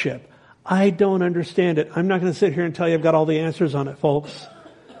hardship. I don't understand it. I'm not going to sit here and tell you I've got all the answers on it, folks.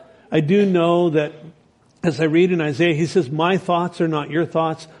 I do know that as I read in Isaiah, he says, my thoughts are not your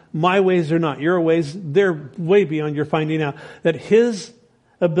thoughts. My ways are not your ways. They're way beyond your finding out. That his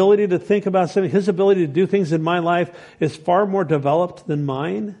ability to think about something, his ability to do things in my life is far more developed than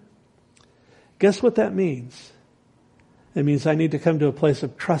mine. Guess what that means? It means I need to come to a place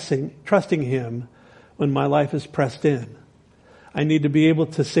of trusting him when my life is pressed in. I need to be able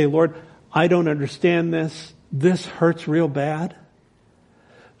to say, Lord, I don't understand this. This hurts real bad.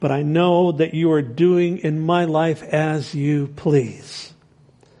 But I know that you are doing in my life as you please.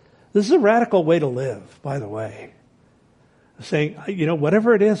 This is a radical way to live, by the way. Saying,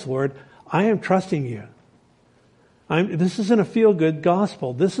 whatever it is, Lord, I am trusting you. This isn't a feel-good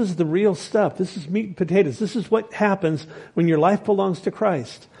gospel. This is the real stuff. This is meat and potatoes. This is what happens when your life belongs to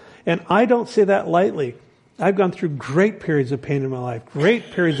Christ. And I don't say that lightly. I've gone through great periods of pain in my life,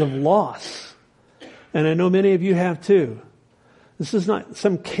 great periods of loss. And I know many of you have too. This is not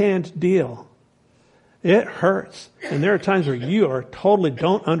some canned deal. It hurts. And there are times where you totally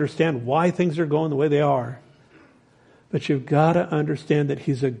don't understand why things are going the way they are. But you've got to understand that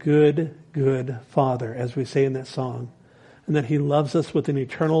he's a good, good father, as we say in that song. And that he loves us with an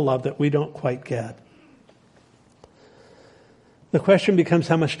eternal love that we don't quite get. The question becomes,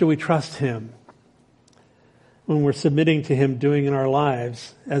 how much do we trust him when we're submitting to him, doing in our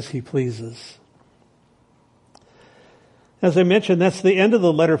lives as he pleases? As I mentioned, that's the end of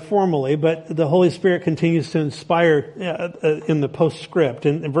the letter formally, but the Holy Spirit continues to inspire in the postscript.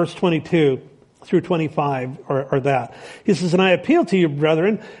 In verse 22 through 25 are that. He says, and I appeal to you,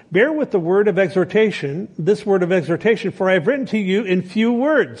 brethren, bear with the word of exhortation, this word of exhortation, for I have written to you in few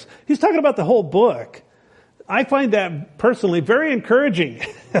words. He's talking about the whole book. I find that personally very encouraging.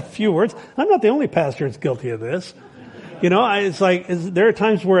 A few words. I'm not the only pastor that's guilty of this. There are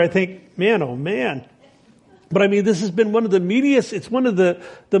times where I think, man, oh man. But I mean, this has been one of the meatiest, it's one of the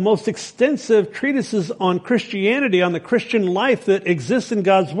most extensive treatises on Christianity, on the Christian life that exists in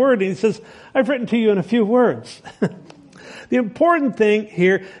God's Word. And he says, I've written to you in a few words. The important thing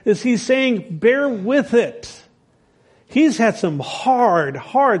here is he's saying, bear with it. He's had some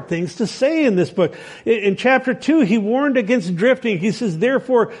hard things to say in this book. In chapter 2, he warned against drifting. He says,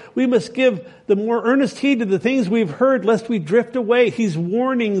 therefore, we must give the more earnest heed to the things we've heard, lest we drift away. He's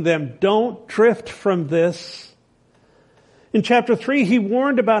warning them, don't drift from this. In chapter 3, he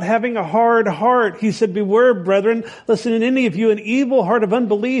warned about having a hard heart. He said, beware, brethren, lest in any of you an evil heart of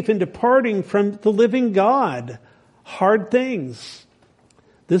unbelief in departing from the living God. Hard things.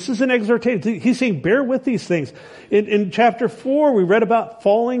 This is an exhortation. He's saying, bear with these things. In chapter 4, we read about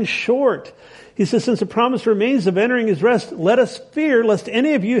falling short. He says, since the promise remains of entering his rest, let us fear lest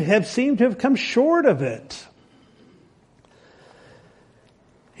any of you have seemed to have come short of it.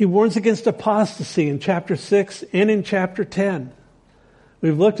 He warns against apostasy in chapter 6 and in chapter 10.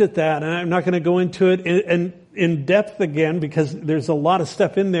 We've looked at that, and I'm not going to go into it in depth again because there's a lot of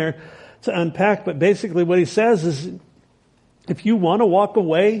stuff in there to unpack. But basically what he says is, if you want to walk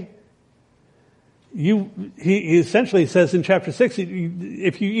away, he essentially says in chapter 6,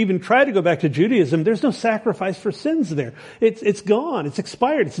 if you even try to go back to Judaism, there's no sacrifice for sins there. It's gone. It's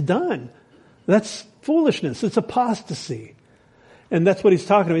expired. It's done. That's foolishness. It's apostasy. And that's what he's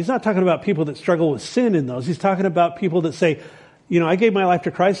talking about. He's not talking about people that struggle with sin in those. He's talking about people that say, I gave my life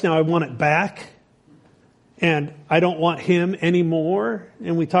to Christ, now I want it back. And I don't want him anymore.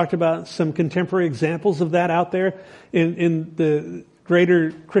 And we talked about some contemporary examples of that out there in the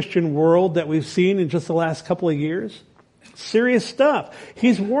greater Christian world that we've seen in just the last couple of years. Serious stuff.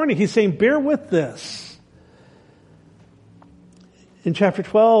 He's warning. He's saying, bear with this. In chapter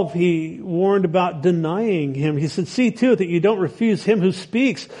 12, he warned about denying him. He said, see to it that you don't refuse him who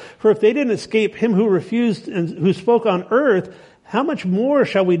speaks. For if they didn't escape him who refused and who spoke on earth, how much more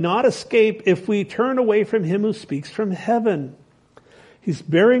shall we not escape if we turn away from him who speaks from heaven? He's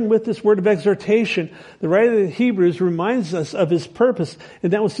bearing with this word of exhortation. The writer of the Hebrews reminds us of his purpose,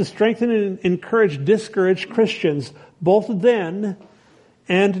 and that was to strengthen and encourage discouraged Christians, both then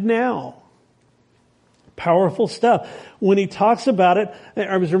and now. Powerful stuff. When he talks about it,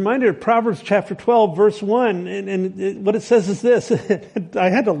 I was reminded of Proverbs chapter 12, verse 1, and what it says is this. I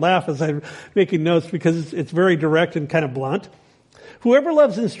had to laugh as I'm making notes because it's very direct and kind of blunt. Whoever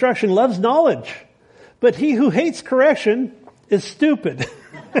loves instruction loves knowledge, but he who hates correction is stupid.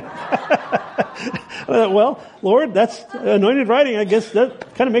 Well, Lord, that's anointed writing. I guess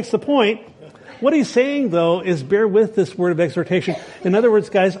that kind of makes the point. What he's saying, though, is bear with this word of exhortation. In other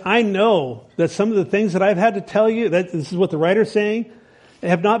words, guys, I know that some of the things that I've had to tell you, that this is what the writer's saying,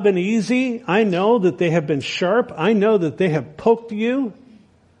 have not been easy. I know that they have been sharp. I know that they have poked you.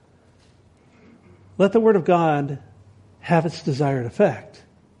 Let the word of God have its desired effect.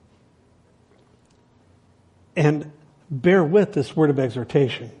 And bear with this word of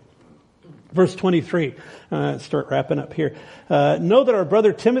exhortation. Verse 23, start wrapping up here. Know that our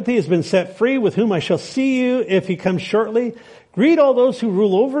brother Timothy has been set free, with whom I shall see you if he comes shortly. Greet all those who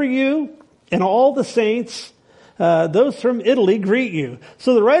rule over you and all the saints. Those from Italy greet you.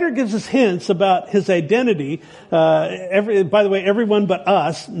 So the writer gives us hints about his identity. By the way, everyone but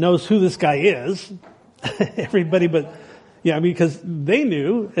us knows who this guy is. Everybody but... Yeah, because they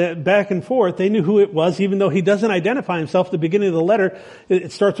knew, back and forth, they knew who it was, even though he doesn't identify himself at the beginning of the letter.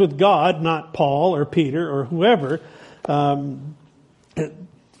 It starts with God, not Paul or Peter or whoever. Fact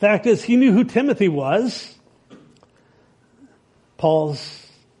is, he knew who Timothy was.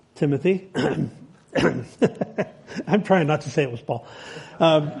 Paul's Timothy. I'm trying not to say it was Paul.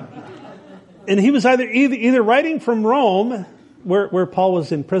 And he was either writing from Rome, where Paul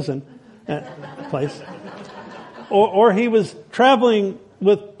was in prison, place, or he was traveling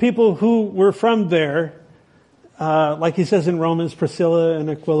with people who were from there, like he says in Romans, Priscilla and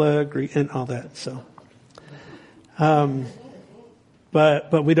Aquila, and all that. So,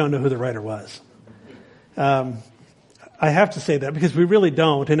 but we don't know who the writer was. I have to say that because we really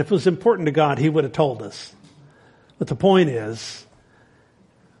don't. And if it was important to God, he would have told us. But the point is,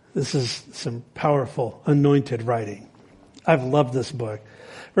 this is some powerful, anointed writing. I've loved this book.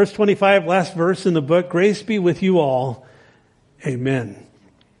 Verse 25, last verse in the book, grace be with you all. Amen.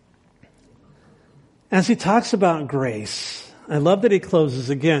 As he talks about grace, I love that he closes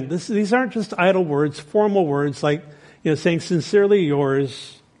again. These aren't just idle words, formal words like, saying sincerely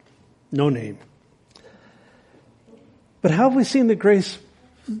yours, no name. But how have we seen the grace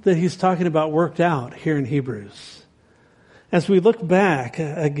that he's talking about worked out here in Hebrews? As we look back,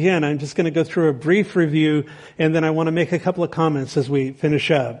 again, I'm just going to go through a brief review, and then I want to make a couple of comments as we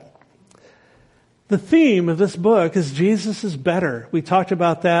finish up. The theme of this book is Jesus is better. We talked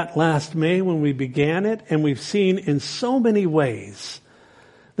about that last May when we began it, and we've seen in so many ways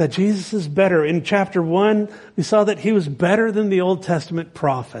that Jesus is better. In chapter 1, we saw that he was better than the Old Testament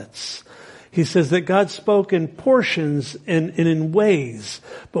prophets. He says that God spoke in portions and in ways,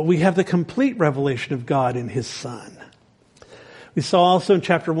 but we have the complete revelation of God in his Son. We saw also in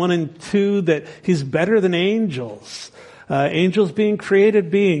chapter 1 and 2 that he's better than angels. Angels being created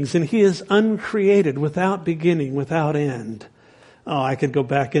beings, and he is uncreated, without beginning, without end. Oh, I could go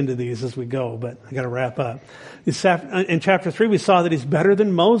back into these as we go, but I got to wrap up. In chapter 3, we saw that he's better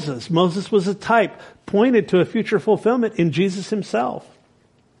than Moses. Moses was a type, pointed to a future fulfillment in Jesus himself.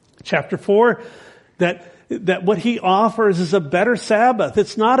 Chapter 4, that what he offers is a better Sabbath.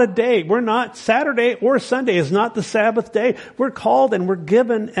 It's not a day. We're not, Saturday or Sunday is not the Sabbath day. We're called and we're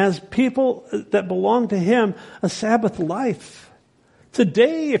given as people that belong to him a Sabbath life.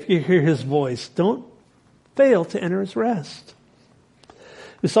 Today, if you hear his voice, don't fail to enter his rest.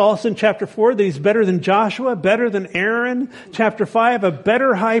 We saw also in chapter 4 that he's better than Joshua, better than Aaron. Chapter 5, a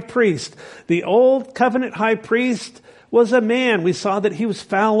better high priest. The old covenant high priest was a man. We saw that he was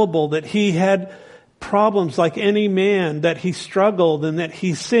fallible, that he had problems like any man, that he struggled and that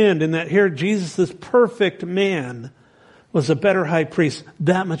he sinned, and that here Jesus, this perfect man, was a better high priest,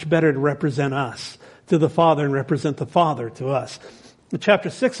 that much better to represent us to the Father and represent the Father to us. In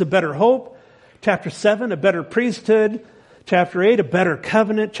chapter 6, a better hope. Chapter 7, a better priesthood. Chapter 8, a better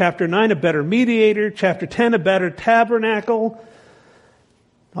covenant. Chapter 9, a better mediator. Chapter 10, a better tabernacle.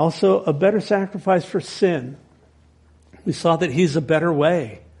 Also, a better sacrifice for sin. We saw that he's a better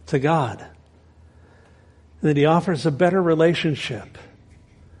way to God. And that he offers a better relationship.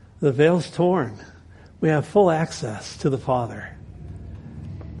 The veil's torn. We have full access to the Father.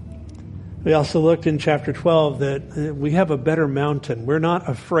 We also looked in chapter 12 that we have a better mountain. We're not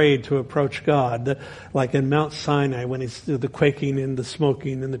afraid to approach God, like in Mount Sinai when he's the quaking and the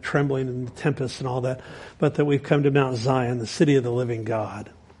smoking and the trembling and the tempest and all that, but that we've come to Mount Zion, the city of the living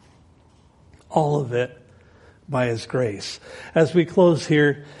God. All of it by his grace. As we close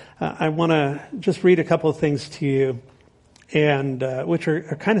here, I want to just read a couple of things to you, and which are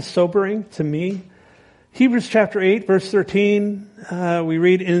kind of sobering to me. Hebrews chapter 8, verse 13, we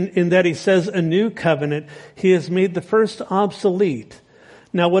read in that he says, a new covenant, he has made the first obsolete.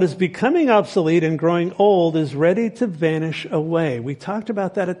 Now what is becoming obsolete and growing old is ready to vanish away. We talked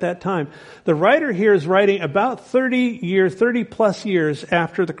about that at that time. The writer here is writing about 30 plus years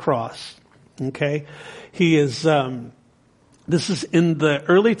after the cross. Okay? He is, this is in the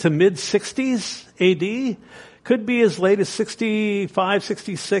early to mid 60s AD. Could be as late as 65,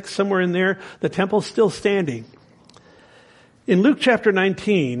 66, somewhere in there. The temple's still standing. In Luke chapter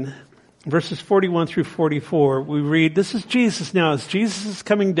 19, verses 41 through 44, we read, this is Jesus now. As Jesus is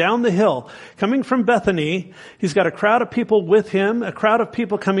coming down the hill, coming from Bethany, he's got a crowd of people with him, a crowd of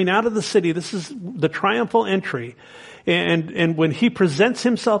people coming out of the city. This is the triumphal entry. And when he presents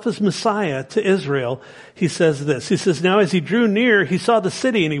himself as Messiah to Israel, he says this. He says, now as he drew near, he saw the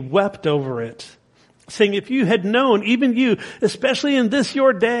city and he wept over it, saying, if you had known, even you, especially in this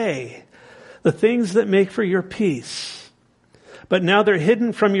your day, the things that make for your peace, but now they're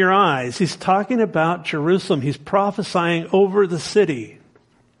hidden from your eyes. He's talking about Jerusalem. He's prophesying over the city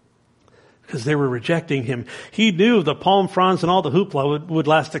because they were rejecting him. He knew the palm fronds and all the hoopla would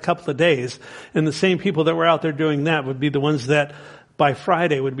last a couple of days, and the same people that were out there doing that would be the ones that by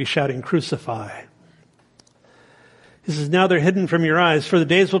Friday would be shouting, crucify. He says, now they're hidden from your eyes, for the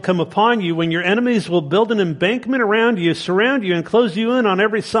days will come upon you when your enemies will build an embankment around you, surround you, and close you in on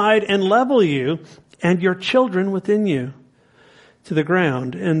every side, and level you and your children within you to the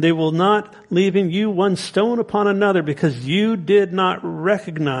ground. And they will not leave in you one stone upon another, because you did not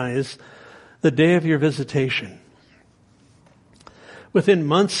recognize the day of your visitation. Within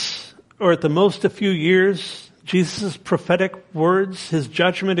months, or at the most a few years, Jesus' prophetic words, his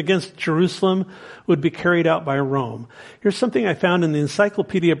judgment against Jerusalem, would be carried out by Rome. Here's something I found in the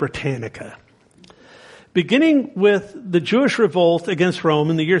Encyclopedia Britannica. Beginning with the Jewish revolt against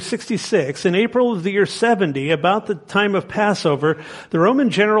Rome in the year 66, in April of the year 70, about the time of Passover, the Roman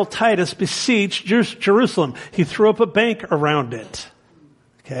general Titus besieged Jerusalem. He threw up a bank around it.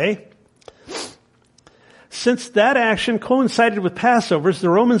 Okay? Since that action coincided with Passovers, the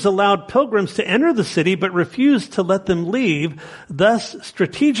Romans allowed pilgrims to enter the city but refused to let them leave, thus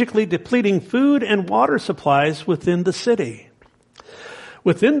strategically depleting food and water supplies within the city.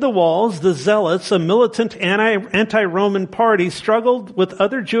 Within the walls, the Zealots, a militant anti-Roman party, struggled with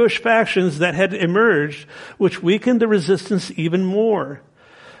other Jewish factions that had emerged, which weakened the resistance even more.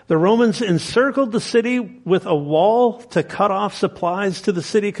 The Romans encircled the city with a wall to cut off supplies to the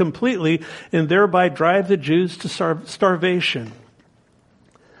city completely and thereby drive the Jews to starvation.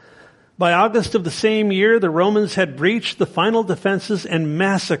 By August of the same year, the Romans had breached the final defenses and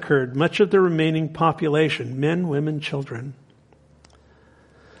massacred much of the remaining population, men, women, children.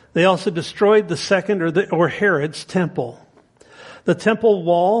 They also destroyed the second or Herod's temple. The temple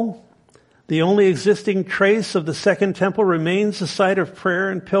wall, the only existing trace of the second temple, remains a site of prayer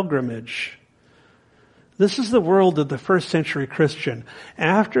and pilgrimage. This is the world of the first century Christian.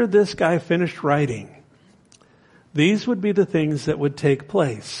 After this guy finished writing, these would be the things that would take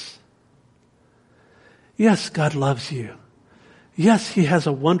place. Yes, God loves you. Yes, he has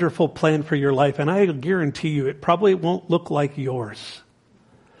a wonderful plan for your life, and I guarantee you it probably won't look like yours.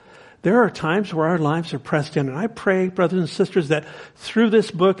 There are times where our lives are pressed in, and I pray, brothers and sisters, that through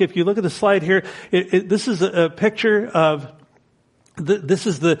this book, if you look at the slide here, this is a picture of this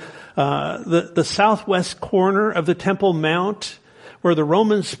is the southwest corner of the Temple Mount, where the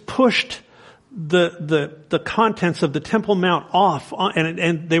Romans pushed the contents of the Temple Mount off,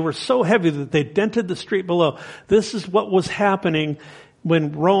 and they were so heavy that they dented the street below. This is what was happening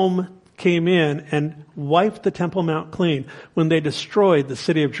when Rome came in and wiped the Temple Mount clean, when they destroyed the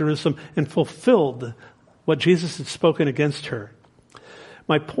city of Jerusalem and fulfilled what Jesus had spoken against her.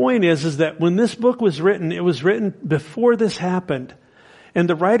 My point is that when this book was written, it was written before this happened. And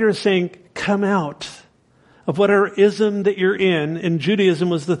the writer is saying, come out of whatever ism that you're in, and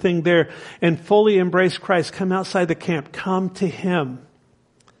Judaism was the thing there, and fully embrace Christ. Come outside the camp. Come to him.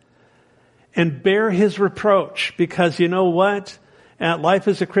 And bear his reproach, because you know what? Life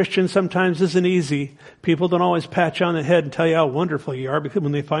as a Christian sometimes isn't easy. People don't always pat you on the head and tell you how wonderful you are, because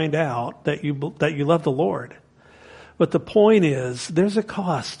when they find out that you love the Lord. But the point is, there's a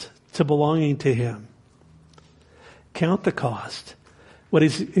cost to belonging to him. Count the cost. What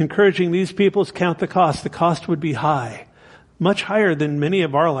he's encouraging these people is count the cost. The cost would be high, much higher than many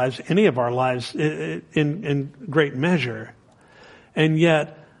of our lives, any of our lives in great measure. And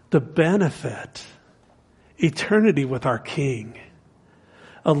yet the benefit, eternity with our King,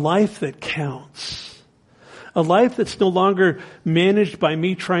 a life that counts. A life that's no longer managed by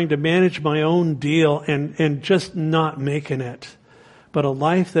me trying to manage my own deal and just not making it. But a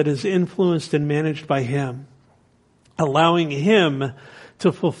life that is influenced and managed by Him. Allowing Him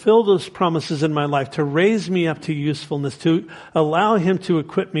to fulfill those promises in my life, to raise me up to usefulness, to allow Him to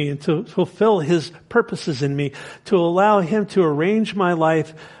equip me and to fulfill His purposes in me, to allow Him to arrange my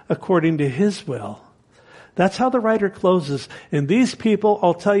life according to His will. That's how the writer closes. And these people,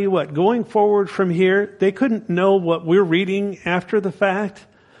 I'll tell you what, going forward from here, they couldn't know what we're reading after the fact,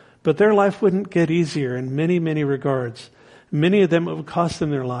 but their life wouldn't get easier in many, many regards. Many of them, it would cost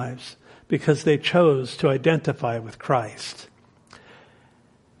them their lives because they chose to identify with Christ.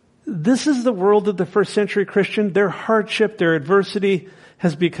 This is the world of the first century Christian. Their hardship, their adversity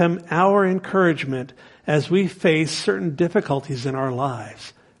has become our encouragement as we face certain difficulties in our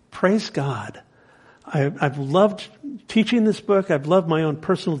lives. Praise God. I've loved teaching this book. I've loved my own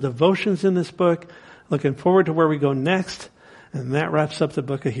personal devotions in this book. Looking forward to where we go next. And that wraps up the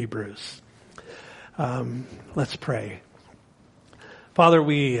book of Hebrews. Let's pray. Father,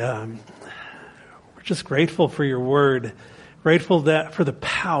 we're just grateful for your word. Grateful for the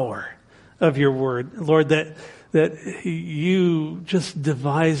power of your word. Lord, that you just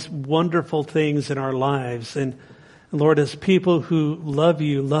devise wonderful things in our lives. And Lord, as people who love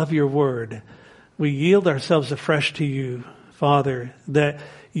you, love your word, we yield ourselves afresh to you, Father, that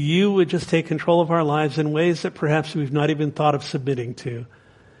you would just take control of our lives in ways that perhaps we've not even thought of submitting to.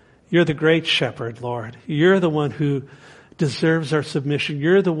 You're the great shepherd, Lord. You're the one who deserves our submission.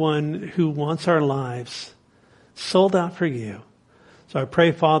 You're the one who wants our lives sold out for you. So I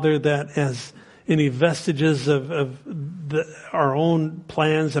pray, Father, that as any vestiges of our own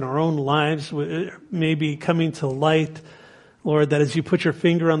plans and our own lives may be coming to light, Lord, that as you put your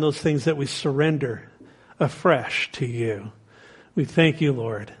finger on those things that we surrender afresh to you. We thank you,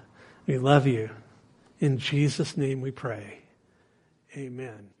 Lord. We love you. In Jesus' name we pray.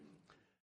 Amen.